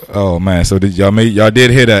 So, oh man, so y'all did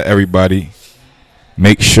hear that, everybody?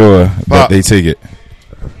 Make sure that they take it.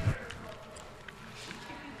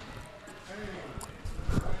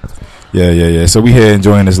 Yeah. So we here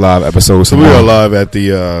enjoying this live episode. So we are live at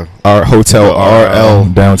the our hotel RL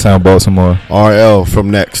downtown Baltimore. RL from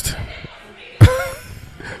Next.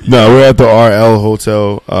 No, we're at the RL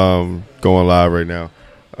hotel. Going live right now.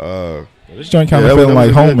 This joint kind of feeling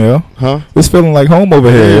like home, yo. Huh? It's feeling like home over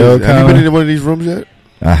here, yo. Have you been in one of these rooms yet?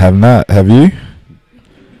 I have not. Have you?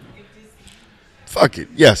 Fuck it.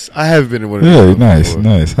 Yes, I have been in one of these rooms. Nice.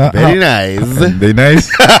 Very nice. They nice?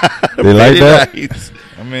 They like that? Nice.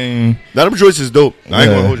 I mean, that them choice is dope. I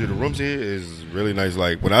ain't gonna hold you. The rooms here is really nice.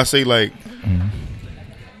 Like when I say like,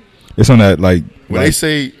 it's on that like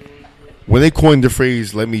when they coined the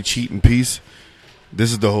phrase "let me cheat in peace,"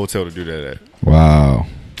 this is the hotel to do that at. Wow.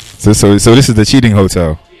 So this is the cheating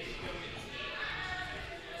hotel.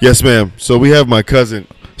 Yes, ma'am. So we have my cousin.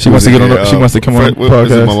 She wants to get on. She wants to come on the podcast.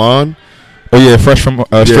 Is it Milan? Oh yeah, straight from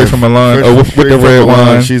Milan. With the red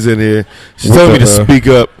wine. She's in here. She's telling me to speak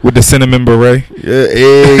up with the cinnamon beret.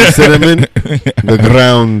 Yeah, cinnamon. The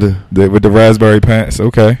ground with the raspberry pants.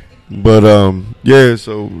 Okay. But yeah.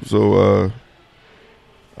 So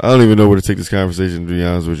I don't even know where to take this conversation. To be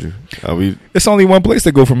honest with you, it's only one place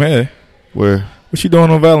to go from here. Where? What you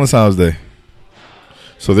doing on Valentine's Day?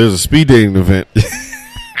 So there's a speed dating event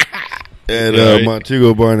at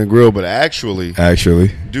Montego Bar and Grill, but actually,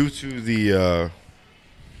 due to the,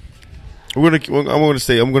 I'm gonna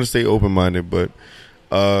stay open minded, but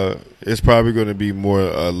it's probably going to be more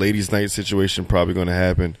a ladies' night situation. Probably going to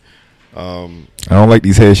happen. I don't like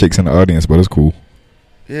these handshakes in the audience, but it's cool.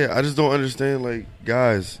 Yeah, I just don't understand, like,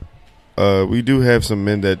 guys. We do have some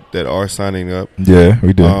men that are signing up. Yeah,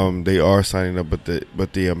 we do. They are signing up,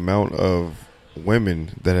 but the amount of women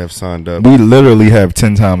that have signed up, we literally have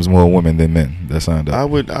 10 times more women than men that signed up.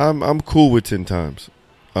 I'm cool with 10 times.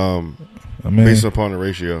 Based upon the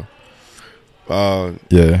ratio.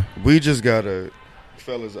 Yeah. We just gotta,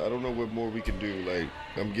 fellas. I don't know what more we can do. Like,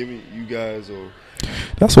 I'm giving you guys or.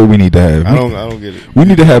 That's what we need to have. I don't get it. We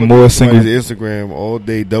need to have more single Instagram all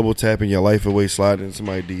day, double tapping your life away, sliding in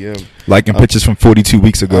somebody's DM, liking pictures from 42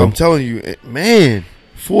 weeks ago. I'm telling you, man,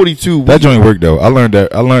 42. That joint worked though. I learned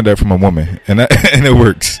that from a woman, and it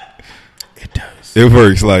works. It does. It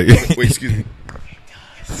works. Like, wait, excuse me.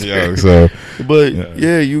 Yeah. So, but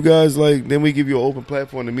yeah, you guys, like, then we give you an open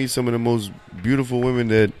platform to meet some of the most beautiful women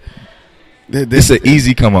that. This an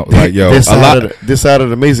easy come up, like, yo. This side of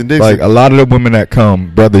the Mason Dixon. Like, a lot of the women that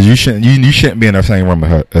come, brothers, you shouldn't be in the same room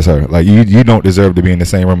as her. Like, you don't deserve to be in the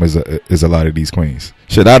same room as a lot of these queens.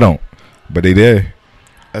 Shit, I don't, but they there.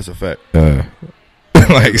 That's a fact.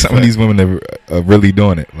 Like, some of these women are really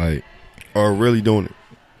doing it. Like, are really doing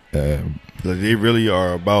it. Like, they really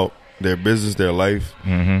are about their business, their life,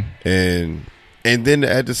 and then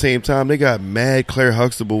at the same time, they got mad Claire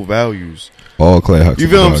Huxtable values. All Claire Huxtable. You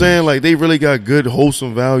feel what I'm saying? Like, they really got good,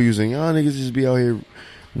 wholesome values, and y'all niggas just be out here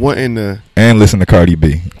wanting to and listen to Cardi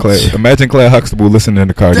B. Imagine Claire Huxtable listening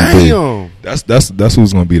to Cardi B. Damn. That's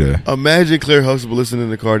who's gonna be there. Imagine Claire Huxtable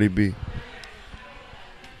listening to Cardi B.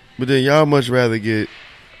 But then y'all much rather get.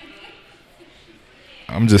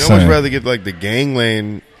 I'm just saying. Y'all much rather get like the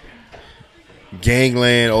gangland.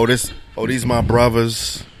 Oh, these my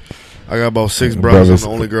brothers. I got about 6 brothers. I'm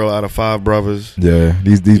the only girl out of 5 brothers. Yeah,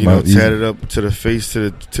 these tatted up to the face, to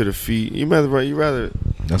the feet. You rather.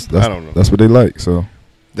 That's I don't know. That's what they like. So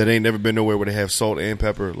that ain't never been nowhere where they have salt and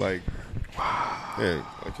pepper. Like, yeah,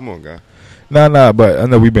 like, come on, guy. Nah. But I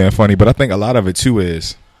know we being funny, but I think a lot of it too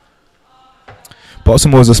is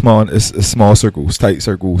Baltimore is a small circles, tight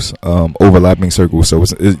circles, overlapping circles. So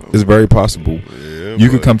it's very possible you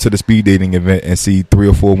could come to the speed dating event and see 3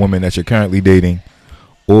 or 4 women that you're currently dating.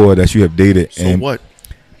 Or that you have dated. So what?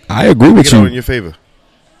 I agree with you. In your favor.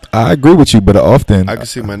 I agree with you, but often I can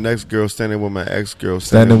see my next girl standing with my ex girl,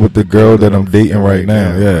 standing with the girl that I'm dating right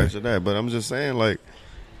now. Yeah, but I'm just saying, like,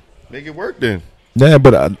 make it work then. Yeah,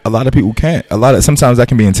 but a lot of people can't. Sometimes that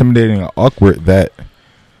can be intimidating or awkward. That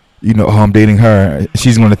I'm dating her.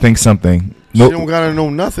 She's going to think something. She don't gotta know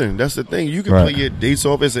nothing. That's the thing. You can play your dates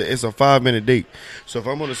off. It's a 5-minute date. So if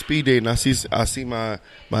I'm on a speed date and I see my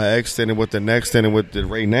ex standing with the next, standing with the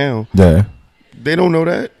right now. Yeah, they don't know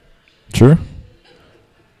that. True.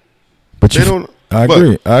 But they don't. I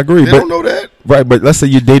agree. They don't know that. Right, but let's say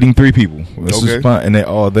you're dating 3 people. And they're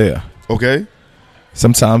all there. Okay.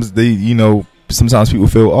 Sometimes sometimes people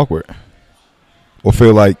feel awkward, or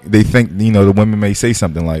feel like they think the women may say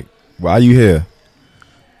something like, "Why are you here?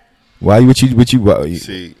 Why what you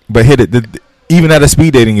see?" But hit it. Even at a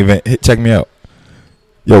speed dating event, check me out.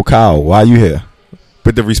 Yo, Kyle, why are you here?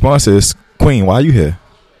 But the response is, Queen, why are you here?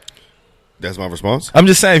 That's my response. I'm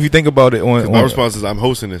just saying, if you think about it, my response is, I'm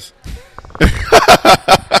hosting this. The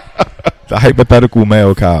hypothetical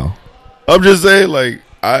male Kyle. I'm just saying, like,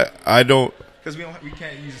 I don't, because we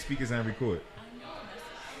can't use the speakers and record.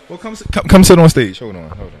 Well, come sit on stage. Hold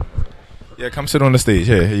on. Yeah, come sit on the stage.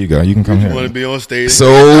 Here you go. You can come here. You want to be on stage? So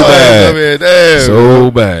bad. Damn. So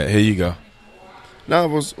bad. Here you go. Nah,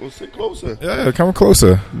 we'll sit closer. Yeah, come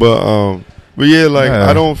closer. But yeah, like, yeah.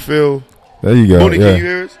 I don't feel. There you go. Bonnie, can you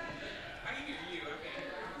hear us?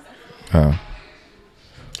 Wow.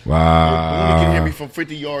 Bonnie can hear me from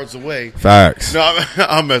 50 yards away. Facts. No,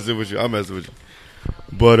 I'm messing with you.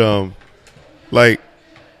 But like,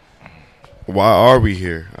 why are we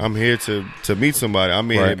here? I'm here to meet somebody. I'm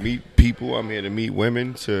here to meet people. I'm here to meet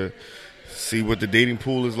women, to see what the dating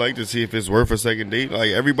pool is like, to see if it's worth a second date. Like,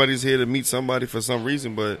 everybody's here to meet somebody for some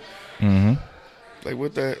reason, but like,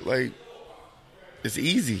 what that, like, it's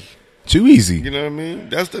easy. Too easy. You know what I mean?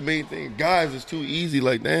 That's the main thing. Guys, it's too easy.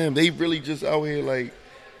 Like, damn, they really just out here, like,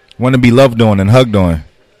 want to be loved on and hugged on.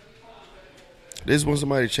 They just want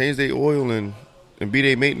somebody to change their oil and be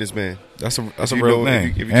their maintenance man. That's a real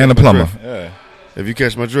thing. If you and a plumber. Yeah. If you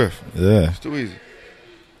catch my drift. Yeah. It's too easy.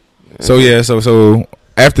 So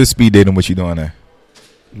after speed dating, what you doing there?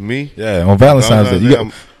 Me? Yeah, on Valentine's Day.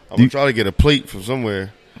 I'm gonna try to get a plate from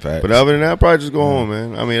somewhere. Facts. But other than that, I'll probably just go home,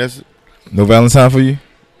 man. I mean, that's no Valentine for you.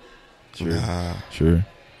 Sure. Nah. Sure.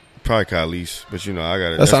 Probably Khalees, but you know I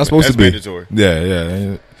got it. That's how it's supposed to be. Mandatory.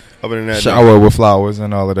 Yeah. Other than that, shower with flowers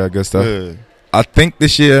and all of that good stuff. Yeah. I think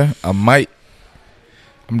this year I'm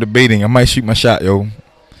debating. I might shoot my shot, yo.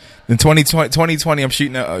 In 2020, I'm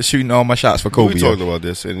shooting all my shots for Kobe. We talked about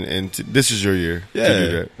this, and this is your year. Yeah. To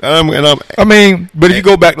do that. But if you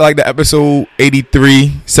go back to like the episode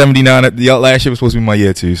 83, 79, the last year was supposed to be my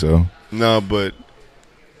year too. So no, but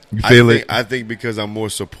you feel it. I think because I'm more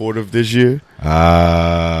supportive this year.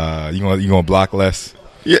 You gonna block less?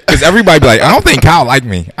 Yeah, because everybody be like, I don't think Kyle like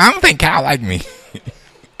me.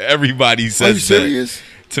 Everybody says Are you serious?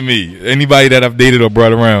 That to me. Anybody that I've dated or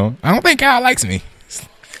brought around, I don't think Kyle likes me.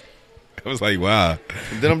 I was like, wow.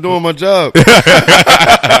 Then I'm doing my job.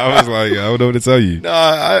 I was like, I don't know what to tell you. No,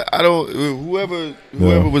 I don't.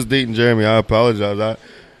 Whoever was dating Jeremy, I apologize.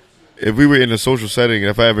 If we were in a social setting,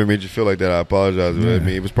 if I ever made you feel like that, I apologize. Yeah. I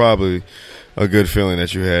mean, it was probably a good feeling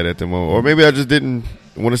that you had at the moment. Or maybe I just didn't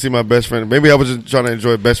want to see my best friend. Maybe I was just trying to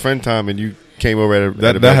enjoy best friend time and you came over at a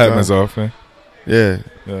that happens time. Often. Yeah.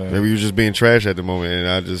 Maybe you were just being trash at the moment and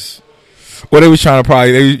I just... Well, they was trying to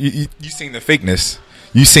probably... You seen the fakeness.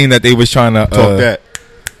 You seen that they was trying to... Talk that.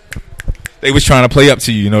 They was trying to play up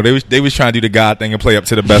to you. You know, they was trying to do the God thing and play up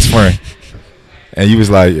to the best friend. And you was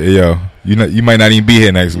like, yo, you might not even be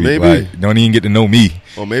here next week. Maybe. Like, don't even get to know me.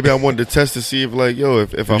 Or maybe I wanted to test to see if like, yo,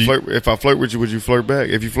 if I flirt with you, would you flirt back?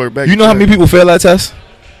 If you flirt back, you know how many people fail that test?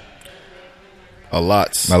 A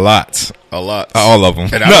lot. All of them.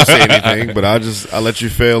 And I don't say anything, but I let you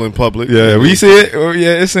fail in public. Yeah, we see it. Oh,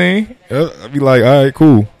 yeah, it's seen. I'd be like, all right,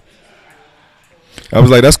 cool. I was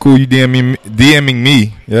like, that's cool. You DMing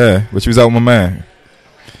me. Yeah, but you was out with my man.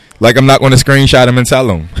 Like, I'm not going to screenshot him and tell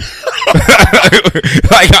him. You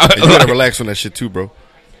gotta relax on that shit too, bro.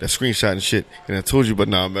 That screenshot and shit. And I told you, but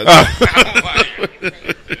nah, man.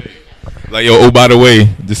 Like, yo, oh, by the way,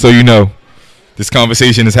 just so you know, this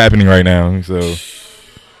conversation is happening right now. So,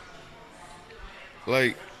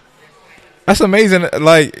 like, that's amazing.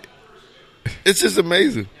 Like, it's just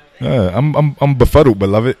amazing. I'm befuddled,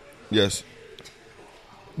 beloved. Yes,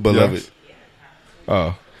 beloved. Yes.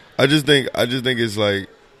 Oh, I just think it's like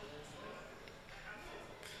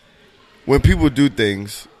when people do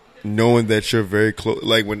things knowing that you're very close.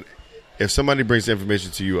 Like if somebody brings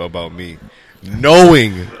information to you about me,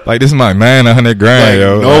 knowing like this is my man, $100,000, like,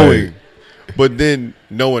 yo, knowing. Like, but then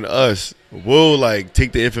knowing us, we'll like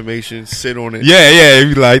take the information, sit on it.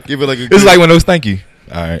 Yeah. Like give it like it's like one of those. Thank you.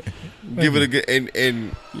 All right. Give it a good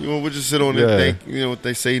and you know we'll just sit on it. Thank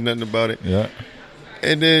they say nothing about it. Yeah.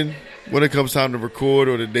 And then when it comes time to record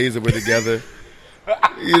or the days that we're together,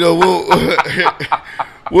 you know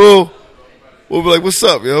we'll be like, "What's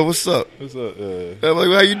up, yo? What's up? What's up?" I'm like,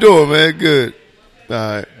 "How you doing, man? Good. All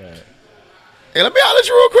right. Hey, let me holler at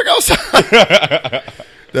you real quick outside."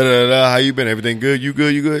 How you been? Everything good? You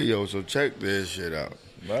good? You good? Yo, so check this shit out.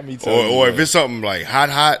 Or if it's something like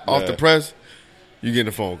hot off the press, you get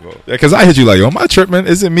a phone call. Yeah, because I hit you like, yo, am I tripping?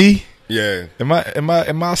 Is it me? Yeah. Am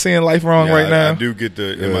I seeing life wrong right now? I do get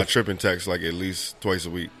am I tripping text like at least twice a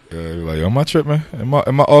week. Like, yo, am I tripping? Am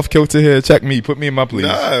I off kilter here? Check me. Put me in my place.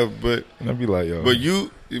 Nah, but and I'd be like, yo. But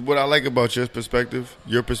what I like about your perspective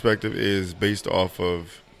is based off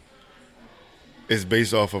of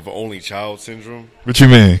only child syndrome. What you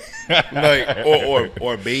mean? Like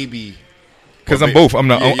or baby. Because I'm both. I'm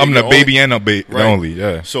the baby and the only.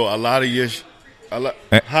 Yeah. So a lot of your,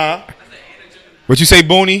 huh? What you say,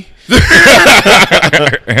 Booney?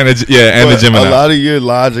 and the Gemini. A lot of your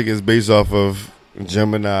logic is based off of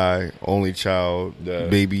Gemini, only child,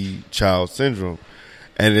 baby child syndrome,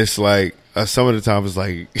 and it's like some of the time it's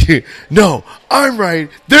like, no, I'm right,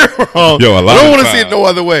 they're wrong. Yo, I don't want to see it no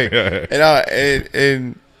other way.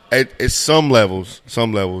 And at some levels.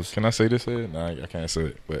 Can I say this here? No, I can't say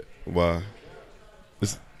it. But why?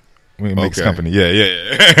 We mix company.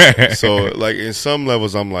 Yeah. So like in some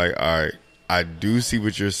levels, I'm like, all right, I do see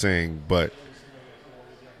what you're saying, but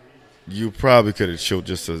you probably could have chilled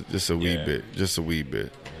just a wee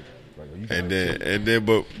bit. And then,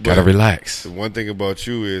 but gotta relax. The one thing about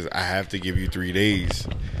you is I have to give you 3 days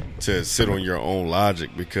to sit on your own logic,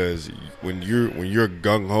 because when you're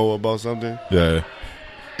gung ho about something,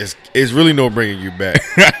 it's really no bringing you back.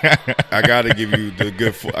 I gotta give you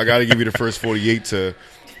the first 48 to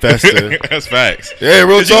fester. That's facts. Yeah,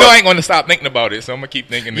 real talk. You know I ain't gonna stop thinking about it, so I'm gonna keep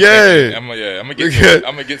thinking. I'm gonna get to it.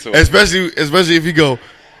 I'm gonna get to it. Especially if you go,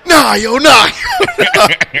 nah.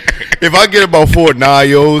 If I get about 4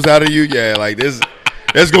 nah-yos out of you, like this,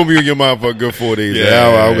 that's gonna be in your mind for a good 4 days.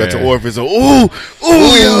 I got to orphan. So, ooh,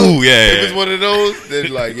 yo. Yeah. If it's one of those,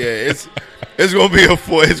 then like, it's It's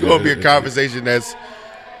gonna be a conversation that's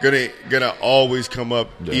gonna always come up,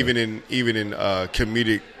 even in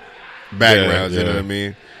comedic backgrounds. You know what I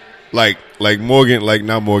mean? Like Morgan,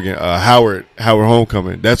 not Morgan. Howard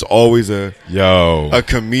Homecoming. That's always a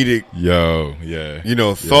comedic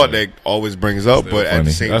thought that always brings up. But at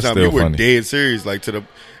the same time, you were dead serious. Like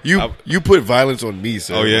you put violence on me.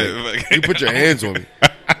 So you put your hands on me,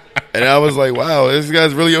 and I was like, wow, this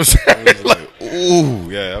guy's really upset. Like, ooh,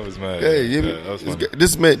 yeah, I was mad. Hey, that was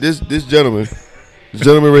funny. This gentleman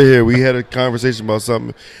right here. We had a conversation about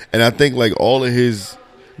something, and I think like all of his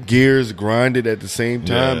gears grinded at the same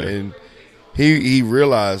time, and he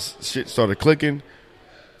realized shit started clicking,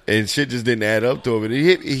 and shit just didn't add up to him. And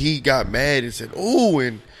he got mad and said, "Oh!"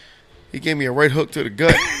 and he gave me a right hook to the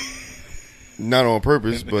gut, not on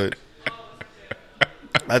purpose, but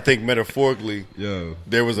I think metaphorically,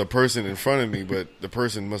 there was a person in front of me, but the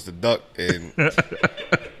person must have ducked, and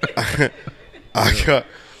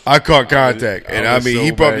I caught contact, and I mean, he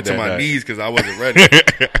brought me to my knees because I wasn't ready.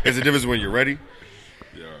 There's a difference when you're ready.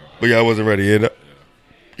 But I wasn't ready. And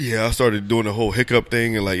I started doing the whole hiccup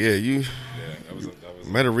thing, and like, you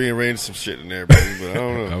might have rearranged some shit in there, buddy, but I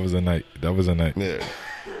don't know. That was a night.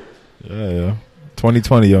 Yeah.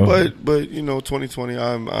 2020, yo. But 2020,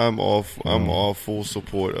 I'm all full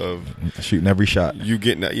support of shooting every shot. You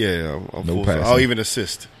getting that? Yeah, I'm no full. Passing. I'll even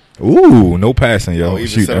assist. Ooh, no passing, yo. I'll even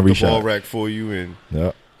shooting set every up the shot. ball rack for you, and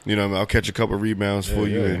you know, I'll catch a couple rebounds for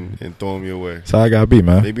you and throw them your way. That's how I gotta be,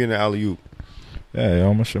 man. Maybe in the alley-oop. Yeah,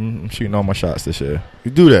 yo, I'm shooting all my shots this year.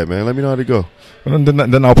 You do that, man. Let me know how to go.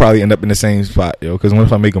 Then I'll probably end up in the same spot, yo. Because what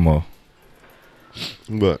if I make them all?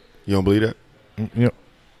 But you don't believe that?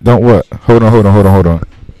 Don't what? Hold on.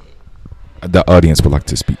 The audience would like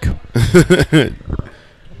to speak.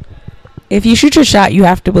 If you shoot your shot, you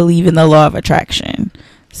have to believe in the law of attraction.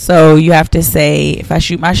 So you have to say, if I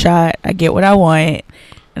shoot my shot, I get what I want,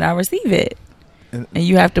 and I receive it. And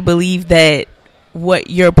you have to believe that what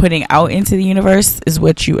you're putting out into the universe is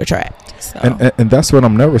what you attract. So. And that's what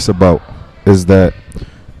I'm nervous about, is that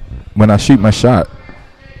when I shoot my shot,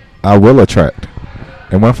 I will attract.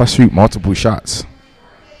 And what if I shoot multiple shots?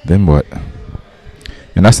 Then what?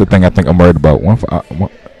 And that's the thing I think I'm worried about.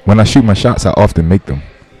 When I shoot my shots, I often make them.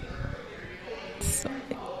 So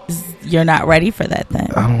you're not ready for that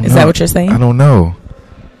then? I don't know. Is that what you're saying? I don't know.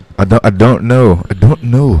 I don't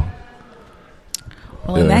know.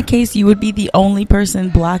 Well, in that case, you would be the only person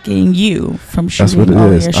blocking you from shooting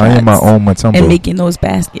all your shots. That's what it is. I am my own Mutombo. And making those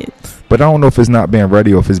baskets. But I don't know if it's not being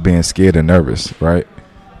ready or if it's being scared and nervous, right?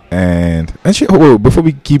 And before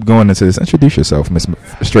we keep going into this, introduce yourself, Miss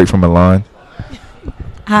Straight from Milan.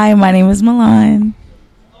 Hi, my name is Milan.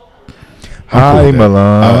 Hi,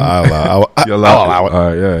 Milan. I'll allow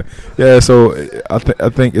it. Yeah. So I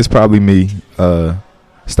think it's probably me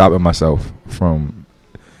stopping myself from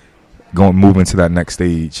moving to that next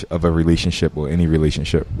stage of a relationship or any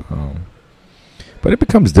relationship. But it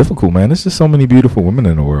becomes difficult, man. There's just so many beautiful women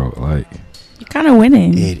in the world. Like, you're kind of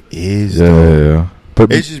winning. It is. Yeah.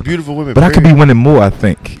 But it's just beautiful women. But I could be winning more. I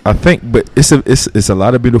think. But it's a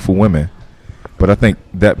lot of beautiful women. But I think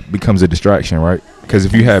that becomes a distraction, right? Because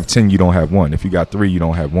if you have 10, you don't have one. If you got 3, you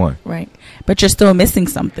don't have one. Right. But you're still missing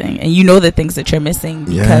something, and you know the things that you're missing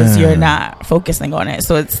because you're not focusing on it.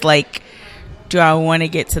 So it's like, do I want to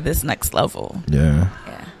get to this next level? Yeah.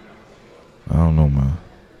 I don't know, man.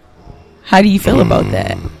 How do you feel about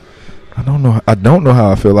that? I don't know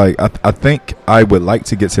how I feel. Like I think I would like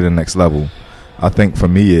to get to the next level. I think for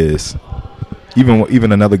me is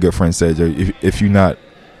even another good friend said,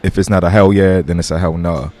 if it's not a hell yeah, then it's a hell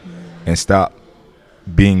no, and stop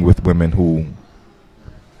being with women who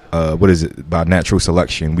by natural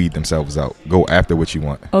selection weed themselves out. Go after what you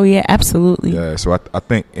want. Oh yeah, absolutely. Yeah, so I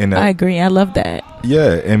think I agree. I love that.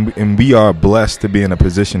 Yeah, and we are blessed to be in a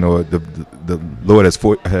position, or the Lord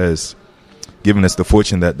has given us the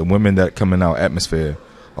fortune that the women that come in our atmosphere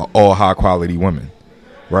are all high quality women,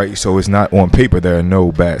 right? So it's not on paper there are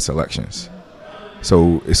no bad selections.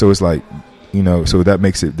 So it's like, so that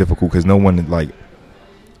makes it difficult because no one like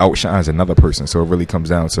outshines another person. So it really comes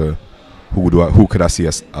down to who could I see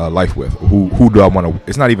a life with? Who do I want to?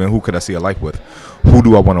 It's not even who could I see a life with. Who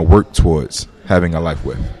do I want to work towards having a life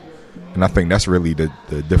with? And I think that's really the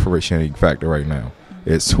differentiating factor right now.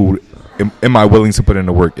 It's who am I willing to put in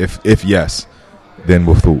the work? If yes, then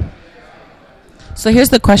with who? So here's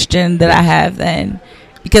the question that I have then,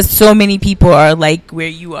 because so many people are like where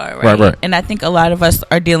you are, right? And I think a lot of us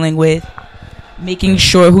are dealing with making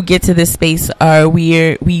sure who get to this space are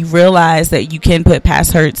we realize that you can put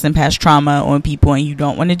past hurts and past trauma on people, and you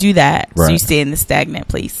don't want to do that. So you stay in the stagnant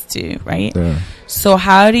place too, right? Yeah. So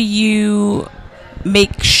how do you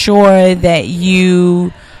make sure that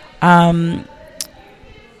you, I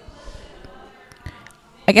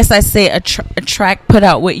guess I say attract, put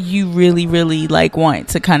out what you really, really like want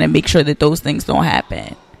to kind of make sure that those things don't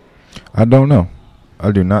happen? I don't know.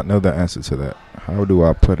 I do not know the answer to that. How do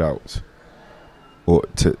I put out or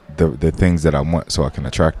to the things that I want so I can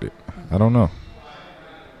attract it? I don't know.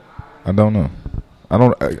 I don't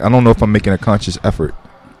know if I'm making a conscious effort.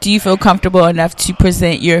 Do you feel comfortable enough to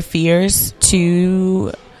present your fears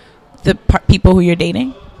to the people who you're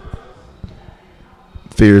dating?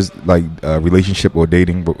 Fears like relationship or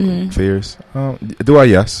dating fears? Do I?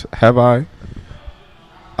 Yes. Have I?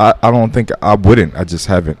 I don't think I wouldn't. I just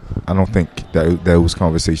haven't. I don't think that those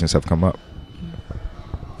conversations have come up.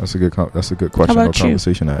 That's a good question or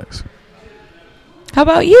conversation to ask. How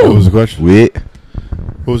about you? What was the question?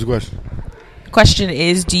 What was the question? Question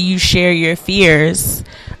is, do you share your fears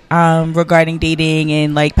regarding dating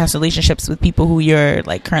and like past relationships with people who you're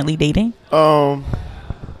like currently dating?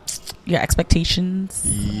 Your expectations?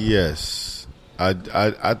 Yes.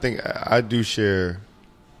 I think I do share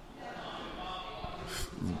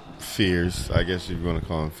fears. I guess if you want to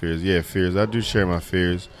call them fears. Yeah, fears. I do share my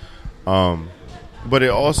fears. But it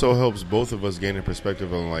also helps both of us gain a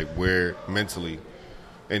perspective on like where mentally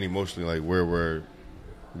and emotionally, like where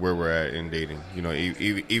we're at in dating. You know,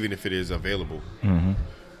 even if it is available. Mm-hmm.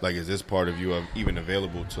 Like, is this part of you even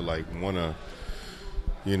available to like want to,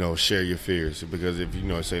 you know, share your fears? Because if you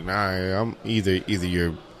know, say, nah, I'm either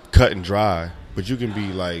you're cut and dry, but you can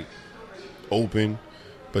be like open,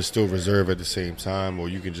 but still reserved at the same time, or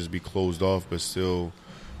you can just be closed off, but still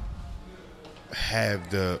have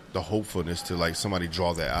the hopefulness to like somebody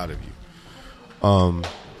draw that out of you.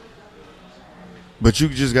 But you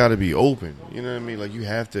just got to be open. You know what I mean? Like you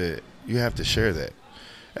have to share that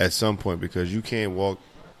at some point, because you can't walk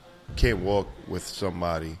with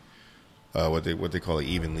somebody what they call it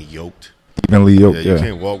evenly yoked. Evenly yoked. Yeah, you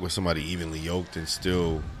can't walk with somebody evenly yoked and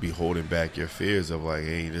still be holding back your fears of like,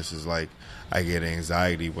 hey, this is like I get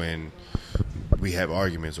anxiety when we have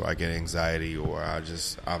arguments, or I get anxiety, or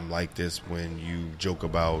I'm like this when you joke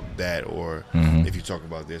about that, or if you talk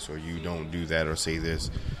about this, or you don't do that or say this.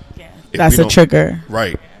 Yeah, that's a trigger,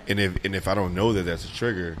 right? And if I don't know that that's a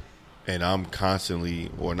trigger, and I'm constantly,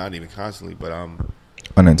 or not even constantly, but I'm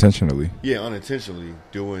unintentionally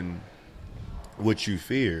doing what you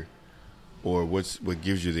fear, or what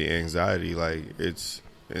gives you the anxiety, like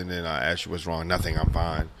and then I ask you what's wrong. Nothing, I'm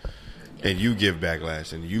fine. And you give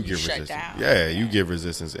backlash, and you give resistance. Down. Yeah, you give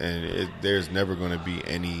resistance, and there's never going to be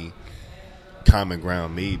any common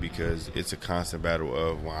ground made, because it's a constant battle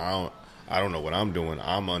of, well, I don't know what I'm doing.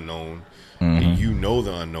 I'm unknown, and you know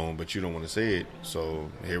the unknown, but you don't want to say it.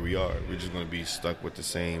 So here we are. We're just going to be stuck with the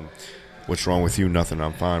same, what's wrong with you? Nothing,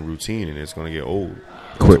 I'm fine routine, and it's going to get old.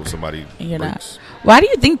 Quick. Somebody breaks. Why do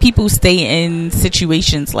you think people stay in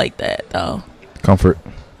situations like that, though? Comfort.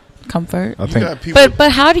 I think.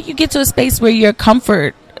 But how do you get to a space where you're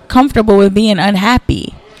comfortable with being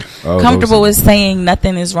unhappy? Comfortable with saying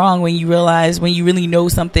nothing is wrong when you realize, when you really know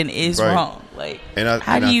something is wrong. Like,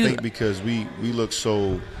 I think because we look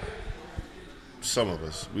so, some of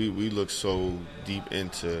us, we look so deep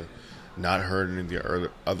into not hurting the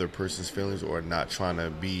other person's feelings, or not trying to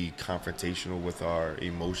be confrontational with our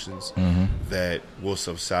emotions, that we'll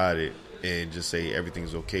subside it and just say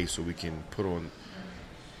everything's okay, so we can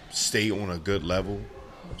stay on a good level,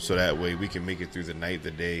 so that way we can make it through the night,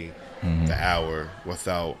 the day, the hour,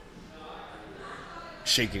 without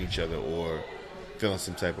shaking each other or feeling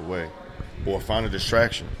some type of way, or find a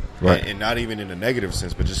distraction, right? And not even in a negative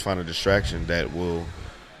sense, but just find a distraction that will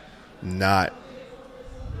not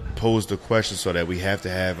pose the question, so that we have to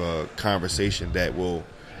have a conversation that will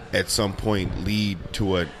at some point lead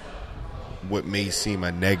to what may seem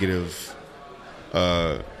a negative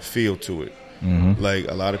feel to it. Like,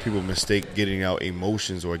 a lot of people mistake getting out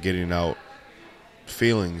emotions or getting out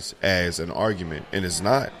feelings as an argument, and it's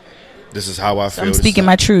not. This is how I feel. I'm speaking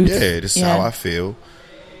my truth. Yeah, this is how I feel.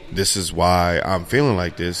 This is why I'm feeling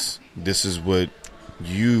like this. This is what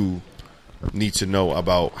you need to know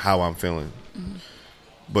about how I'm feeling.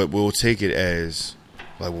 But we'll take it as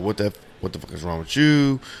like, well, what the fuck is wrong with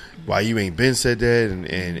you? Why you ain't been said that,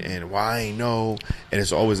 and why I ain't know? And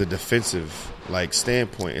it's always a defensive like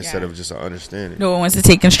standpoint instead of just an understanding. No one wants to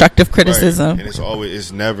take constructive criticism, right. And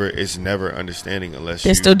it's never understanding unless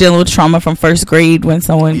they're still dealing with trauma from first grade when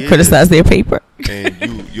someone criticized their paper.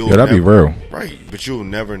 And you'll that'd be real, right? But you'll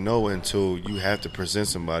never know until you have to present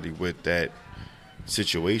somebody with that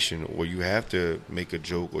situation, or you have to make a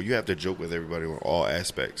joke, or you have to joke with everybody on all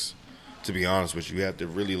aspects. To be honest with you, you have to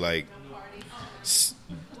really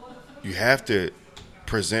you have to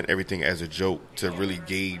present everything as a joke to really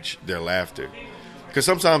gauge their laughter. Because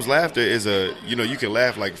sometimes laughter is you can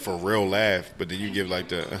laugh like for real laugh, but then you give like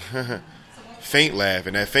the faint laugh,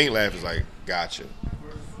 and that faint laugh is like, gotcha.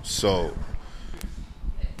 So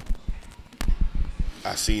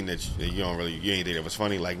I seen that you ain't think it was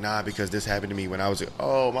funny. Like, nah, because this happened to me when I was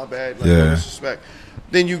oh, my bad. Like, no disrespect.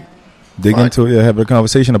 Then you dig into it, have a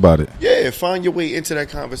conversation about it. Yeah, find your way into that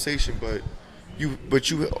conversation, but you.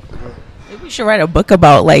 Maybe we should write a book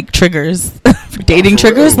about like triggers, dating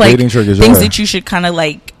triggers, like dating triggers, things that you should kind of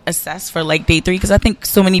like assess for like date 3. Because I think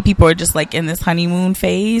so many people are just like in this honeymoon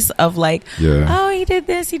phase of like, oh, he did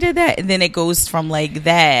this, he did that, and then it goes from like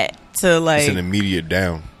that to like it's an immediate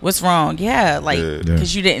down. What's wrong? Yeah, like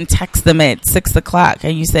because you didn't text them at 6:00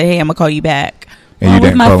 and you said, hey, I'm gonna call you back. I'm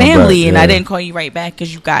with my family, and I didn't call you right back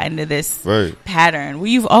because you got into this pattern. Well,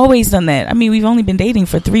 you've always done that. I mean, we've only been dating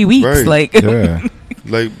for 3 weeks. Like,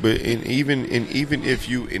 but even if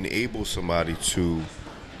you enable somebody to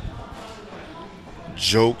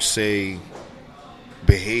joke, say,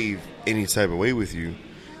 behave any type of way with you,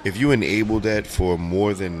 if you enable that for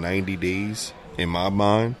more than 90 days, in my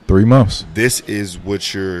mind, 3 months, this is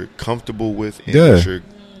what you're comfortable with and what you're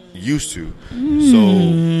used to. So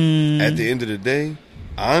at the end of the day,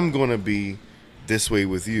 I'm gonna be this way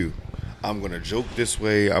with you. I'm gonna joke this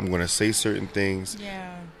way. I'm gonna say certain things.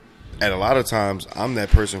 Yeah. And a lot of times, I'm that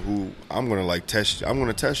person who I'm gonna like test. I'm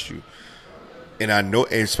gonna test you, and I know,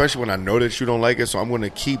 and especially when I know that you don't like it, so I'm gonna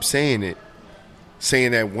keep saying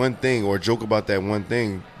that one thing or joke about that one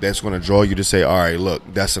thing that's gonna draw you to say, all right, look,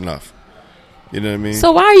 that's enough. You know what I mean?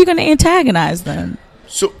 So why are you gonna antagonize them?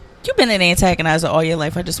 So. You've been an antagonizer all your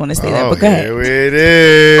life. I just want to say that. But go ahead. Here it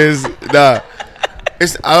is. Nah,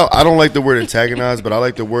 I don't like the word antagonize, but I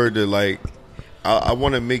like the word that like I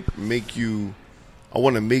want to make you. I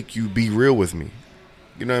want to make you be real with me.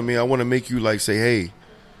 You know what I mean? I want to make you like say, hey.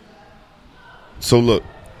 So look,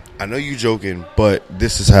 I know you joking, but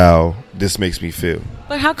this is how this makes me feel.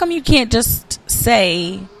 But how come you can't just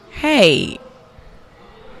say, hey?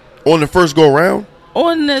 On the first go around.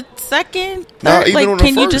 On the second, third, like,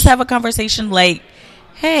 can you just have a conversation like,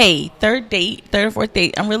 hey, third or fourth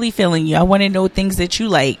date, I'm really feeling you. I want to know things that you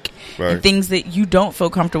like and things that you don't feel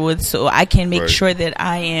comfortable with, so I can make sure that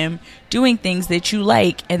I am doing things that you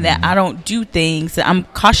like and that I don't do things that I'm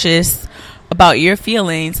cautious about your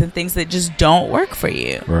feelings and things that just don't work for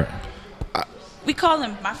you. Right. We call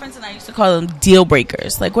them, my friends and I used to call them deal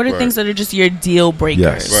breakers. Like, what are things that are just your deal breakers?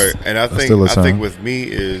 Yes. Right. And I think with me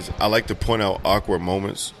is I like to point out awkward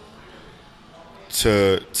moments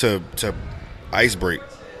to ice break.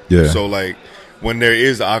 Yeah. So like when there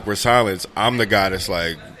is awkward silence, I'm the guy that's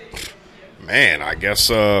like, man, I guess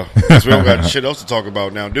we don't got shit else to talk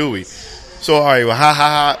about now, do we? So all right, well, ha ha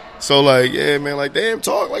ha. So like, yeah, man, like damn,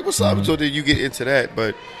 talk, like what's up? So then you get into that,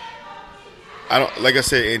 but. I don't, like I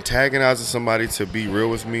said, antagonizing somebody to be real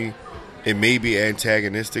with me, it may be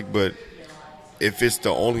antagonistic, but if it's the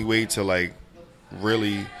only way to like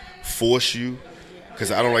really force you, because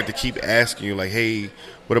I don't like to keep asking you like, hey,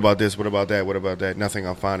 what about this? What about that? What about that? Nothing,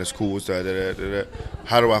 I'm fine. It's cool. It's da, da, da, da, da.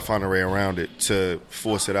 How do I find a way around it to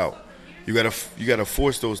force it out? You gotta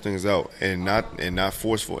force those things out, and not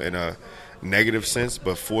forceful in a negative sense,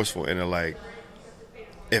 but forceful in a like,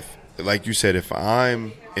 if like you said, if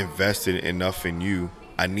I'm invested enough in you,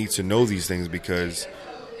 I need to know these things because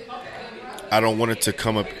I don't want it to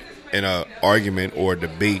come up in an argument or a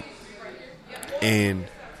debate and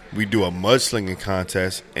we do a mudslinging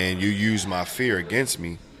contest and you use my fear against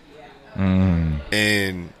me.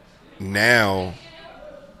 And now,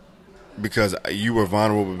 because you were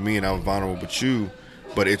vulnerable with me and I was vulnerable with you,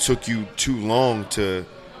 but it took you too long to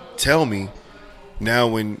tell me, now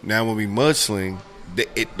when we mudsling,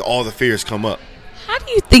 all the fears come up. How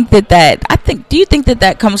do you think do you think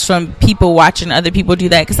that comes from people watching other people do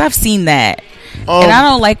that? Because I've seen that. And I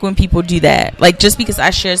don't like when people do that. Like, just because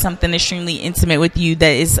I share something extremely intimate with you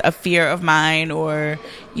that is a fear of mine or,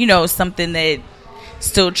 you know, something that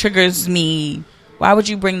still triggers me, why would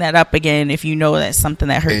you bring that up again if you know that's something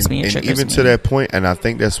that hurts me and triggers me? And even to that point, and I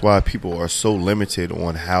think that's why people are so limited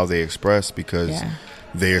on how they express, because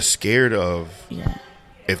they're scared of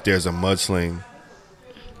if there's a mudsling,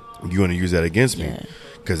 you're going to use that against me,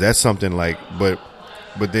 because that's something like, but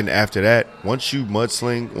then after that, once you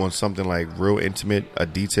mudsling on something like real intimate, a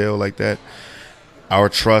detail like that, our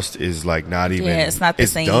trust is like not even, it's not the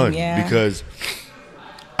same. Done because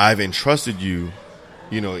I've entrusted you,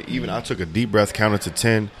 you know, even I took a deep breath, counted to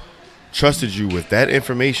 10, trusted you with that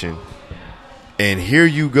information, and here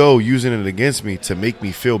you go using it against me to make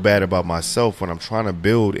me feel bad about myself when I'm trying to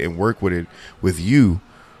build and work with it with you,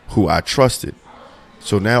 who I trusted.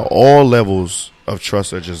 So now all levels of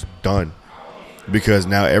trust are just done. Because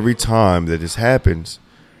now every time that this happens,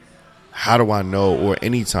 how do I know, or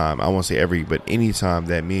anytime, I won't say every, but anytime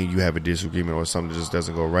that me and you have a disagreement or something just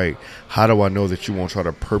doesn't go right, how do I know that you won't try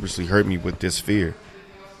to purposely hurt me with this fear?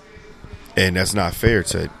 And that's not fair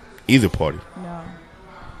to either party. No,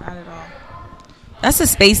 not at all. That's a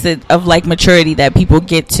space of like maturity that people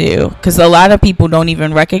get to, because a lot of people don't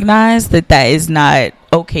even recognize that is not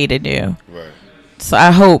okay to do. Right. So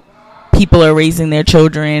I hope people are raising their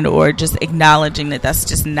children or just acknowledging that that's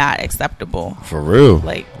just not acceptable. For real.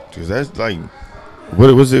 Like, because that's like,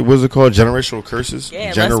 what was it called? Generational curses?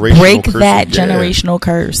 Yeah, generational let's break curses? that generational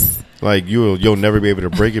curse. Like, you'll never be able to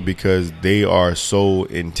break it because they are so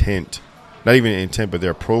intent. Not even intent, but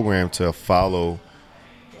they're programmed to follow.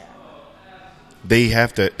 They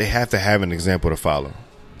have to have an example to follow.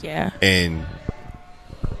 Yeah. And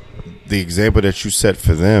the example that you set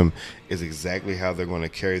for them is exactly how they're going to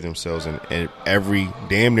carry themselves in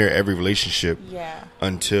damn near every relationship. Yeah.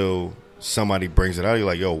 Until somebody brings it out. You're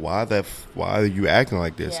like, yo, why are you acting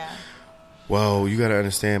like this? Yeah. Well, you got to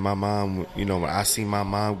understand, my mom, when I see my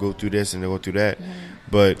mom go through this and go through that.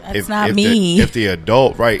 But if the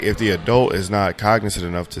adult is not cognizant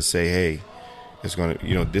enough to say, hey, it's going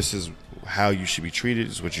to, this is how you should be treated,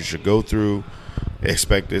 this is what you should go through,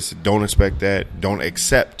 expect this, don't expect that, don't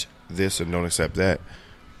accept this and don't accept that.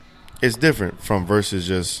 It's different from versus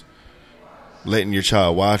just letting your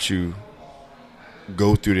child watch you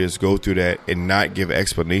go through this, go through that, and not give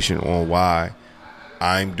explanation on why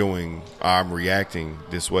I'm reacting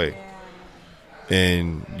this way.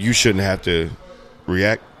 And you shouldn't have to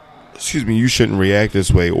you shouldn't react this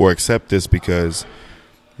way or accept this because,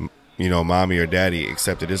 mommy or daddy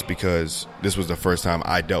accepted this because this was the first time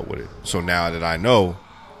I dealt with it. So now that I know.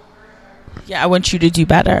 Yeah, I want you to do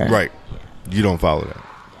better. Right. You don't follow that.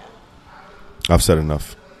 I've said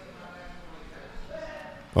enough.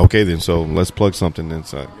 Okay, then, so let's plug something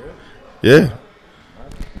inside. Yeah.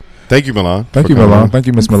 Thank you, Milan. Thank you, Milan. Thank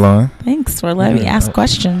you, Miss Milan. Thanks for letting me ask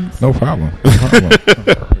questions. No problem.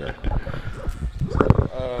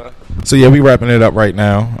 So, yeah, we wrapping it up right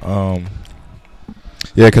now.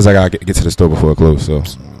 Yeah, because I got to get to the store before it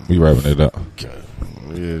closes, so we wrapping it up.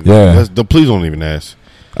 Yeah. Please don't even ask.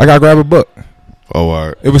 I got to grab a book. Oh, all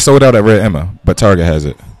right. It was sold out at Red Emma, but Target has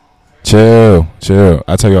it. Chill.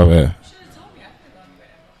 I'll tell you off air.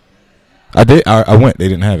 I did. I went. They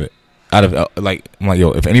didn't have it. I'm like,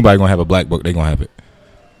 yo, if anybody gonna have a black book, they gonna have it.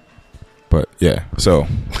 But yeah, so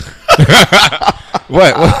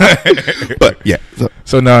what? But yeah.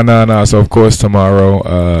 So no. So of course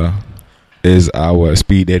tomorrow is our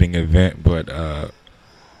speed dating event, but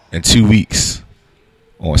in 2 weeks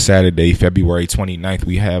on Saturday, February 29th,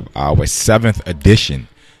 we have our 7th edition.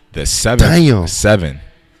 The 7th. Damn. 7.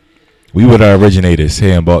 We were the originators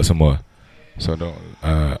here in Baltimore. So don't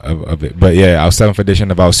of it, but yeah, our 7th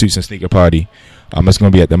edition of our Suits and Sneaker Party. It's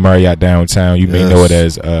going to be at the Marriott downtown. You may know it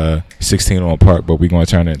as 16 on Park, but we're going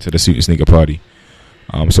to turn it into the Suit and Sneaker Party.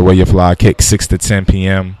 So wear your fly kick 6 to 10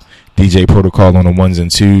 p.m. DJ Protocol on the 1s and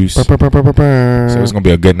 2s. So it's going to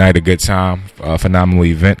be a good night, a good time, phenomenal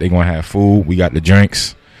event. They're going to have food. We got the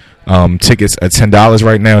drinks. Tickets are $10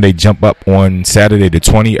 right now. They jump up on Saturday the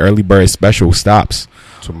 20. Early bird special stops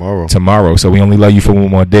tomorrow. So we only love you for one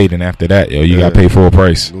more day. Then after that, you got to pay full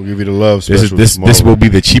price. We'll give you the love special. This will be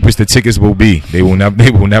the cheapest the tickets will be. They will never be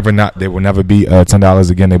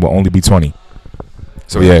 $10 again. They will only be $20.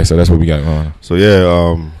 So yeah, so that's what we got going on. So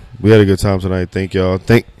yeah, we had a good time tonight. Thank y'all.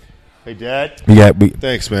 Hey Dad.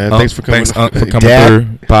 Thanks, man. Thanks for coming. Thanks for coming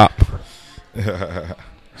through. Pop.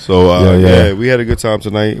 So yeah, we had a good time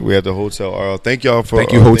tonight. We had the Hotel RL. Thank y'all for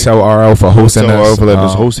Hotel RL for hosting us. RL for letting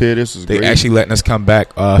us host here. This is they great. actually letting us come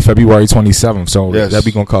back February 27th. So that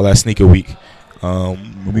we gonna call that sneaker week. We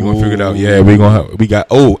gonna figure it out. Yeah,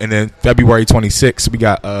 and then February 26th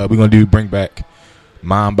we gonna do bring back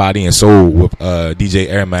Mind, Body, and Soul with DJ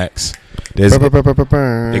Air Max. We're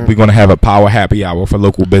going to have a power happy hour for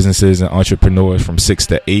local businesses and entrepreneurs from 6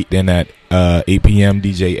 to 8. Then at 8 p.m.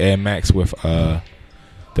 DJ Air Max with the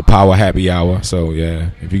power happy hour. So yeah,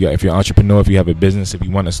 if you're an entrepreneur, if you have a business, if you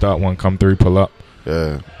want to start one, come through, pull up.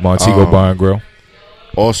 Yeah, Montego Bar and Grill.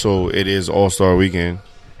 Also, it is All-Star Weekend.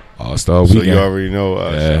 All-Star Weekend. So you already know.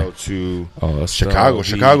 Shout out to Chicago.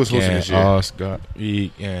 Chicago's hosting this year. All-Star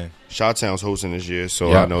Weekend. Chi-Town's hosting this year,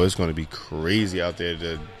 so I know it's going to be crazy out there.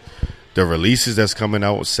 The releases that's coming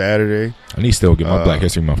out Saturday. I need to still get my Black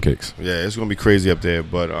History Month kicks. Yeah, it's going to be crazy up there.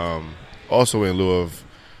 But also in lieu of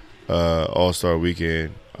All-Star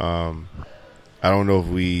Weekend, I don't know if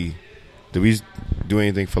did we do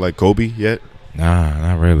anything for like Kobe yet? Nah,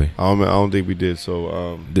 not really. I don't think we did.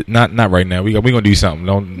 So not right now. We gonna do something.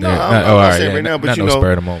 Don't. No, I'm not saying right now, but not you no know,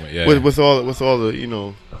 spur of the moment. Yeah. With all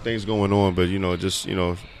the things going on, but just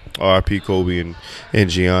R.I.P. Kobe and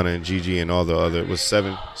Gianna and Gigi and all the other. It was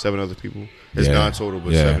seven other people. It's 9 total,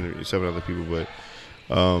 but 7 other people. But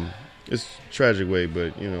it's a tragic way.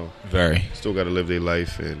 But very still got to live their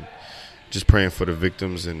life and just praying for the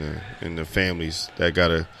victims and the families that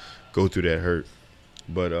gotta go through that hurt.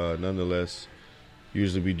 But nonetheless.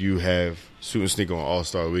 Usually we do have Suit and Sneak on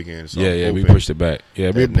All-Star Weekend. So we pushed it back.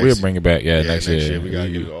 Yeah, we'll bring it back. Yeah, next year. We got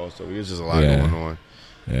to do the All-Star. There's just a lot going on.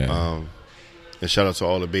 Yeah. And shout out to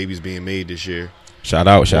all the babies being made this year. Shout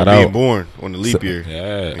out. Being born on the leap year.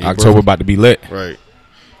 Yeah, October about to be lit. Right.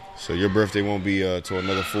 So your birthday won't be till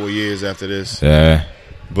another 4 years after this. Yeah.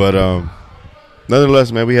 But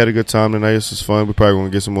nonetheless, man, we had a good time tonight. This was fun. We're probably going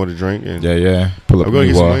to get some more to drink. And Pull up. I'm going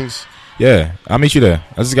to get some wings. Yeah, I'll meet you there.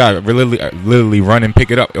 I just got literally run and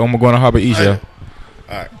pick it up. I'm going to Harbor East, yo. All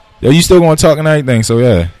right. Yo, you still going to talk and everything, so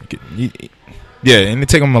yeah. Yeah, and it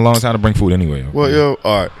take them a long time to bring food anyway. Well,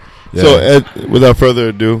 all right. Yeah. So, without further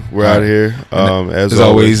ado, we're out of here. As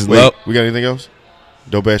always, we got anything else?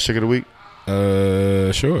 Dope ass chick of the week?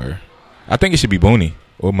 Sure. I think it should be Booney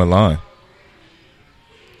or Milan.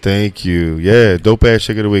 Thank you. Yeah, dope ass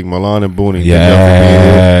chick of the week, Milan and Booney.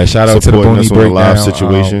 Yeah, shout out to the Booney breakdown. Live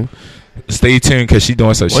situation. Stay tuned because she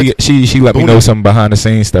doing something. She let me know some behind the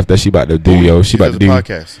scenes stuff that she about to do. Yo, she about to do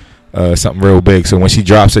podcast. Something real big. So when she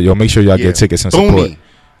drops it, yo, make sure y'all get tickets and support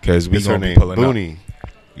because we gonna be pulling Booney. Up.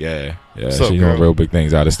 Yeah, What's she up, doing real big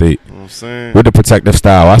things out of state. You know what I'm saying? With the protective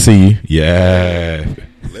style, I see you. Yeah.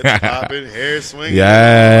 Lips popping, hair swinging.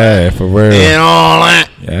 Yeah, for real. And all that.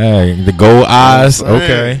 Yeah, the gold eyes.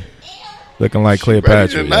 Okay. Looking like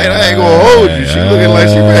Cleopatra. Tonight, I ain't gonna hold you. She looking like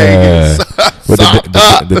she ready to get with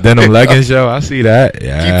the denim leggings, yo. I see that.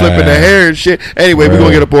 Yeah. Keep flipping the hair and shit. Anyway, we're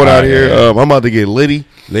gonna get up on out of here. I'm about to get Liddy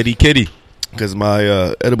Kitty. Because my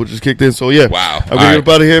edible just kicked in. So, yeah. Wow. I'm going to get up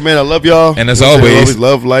out of here, man. I love y'all. And as always,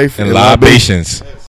 love life and libations.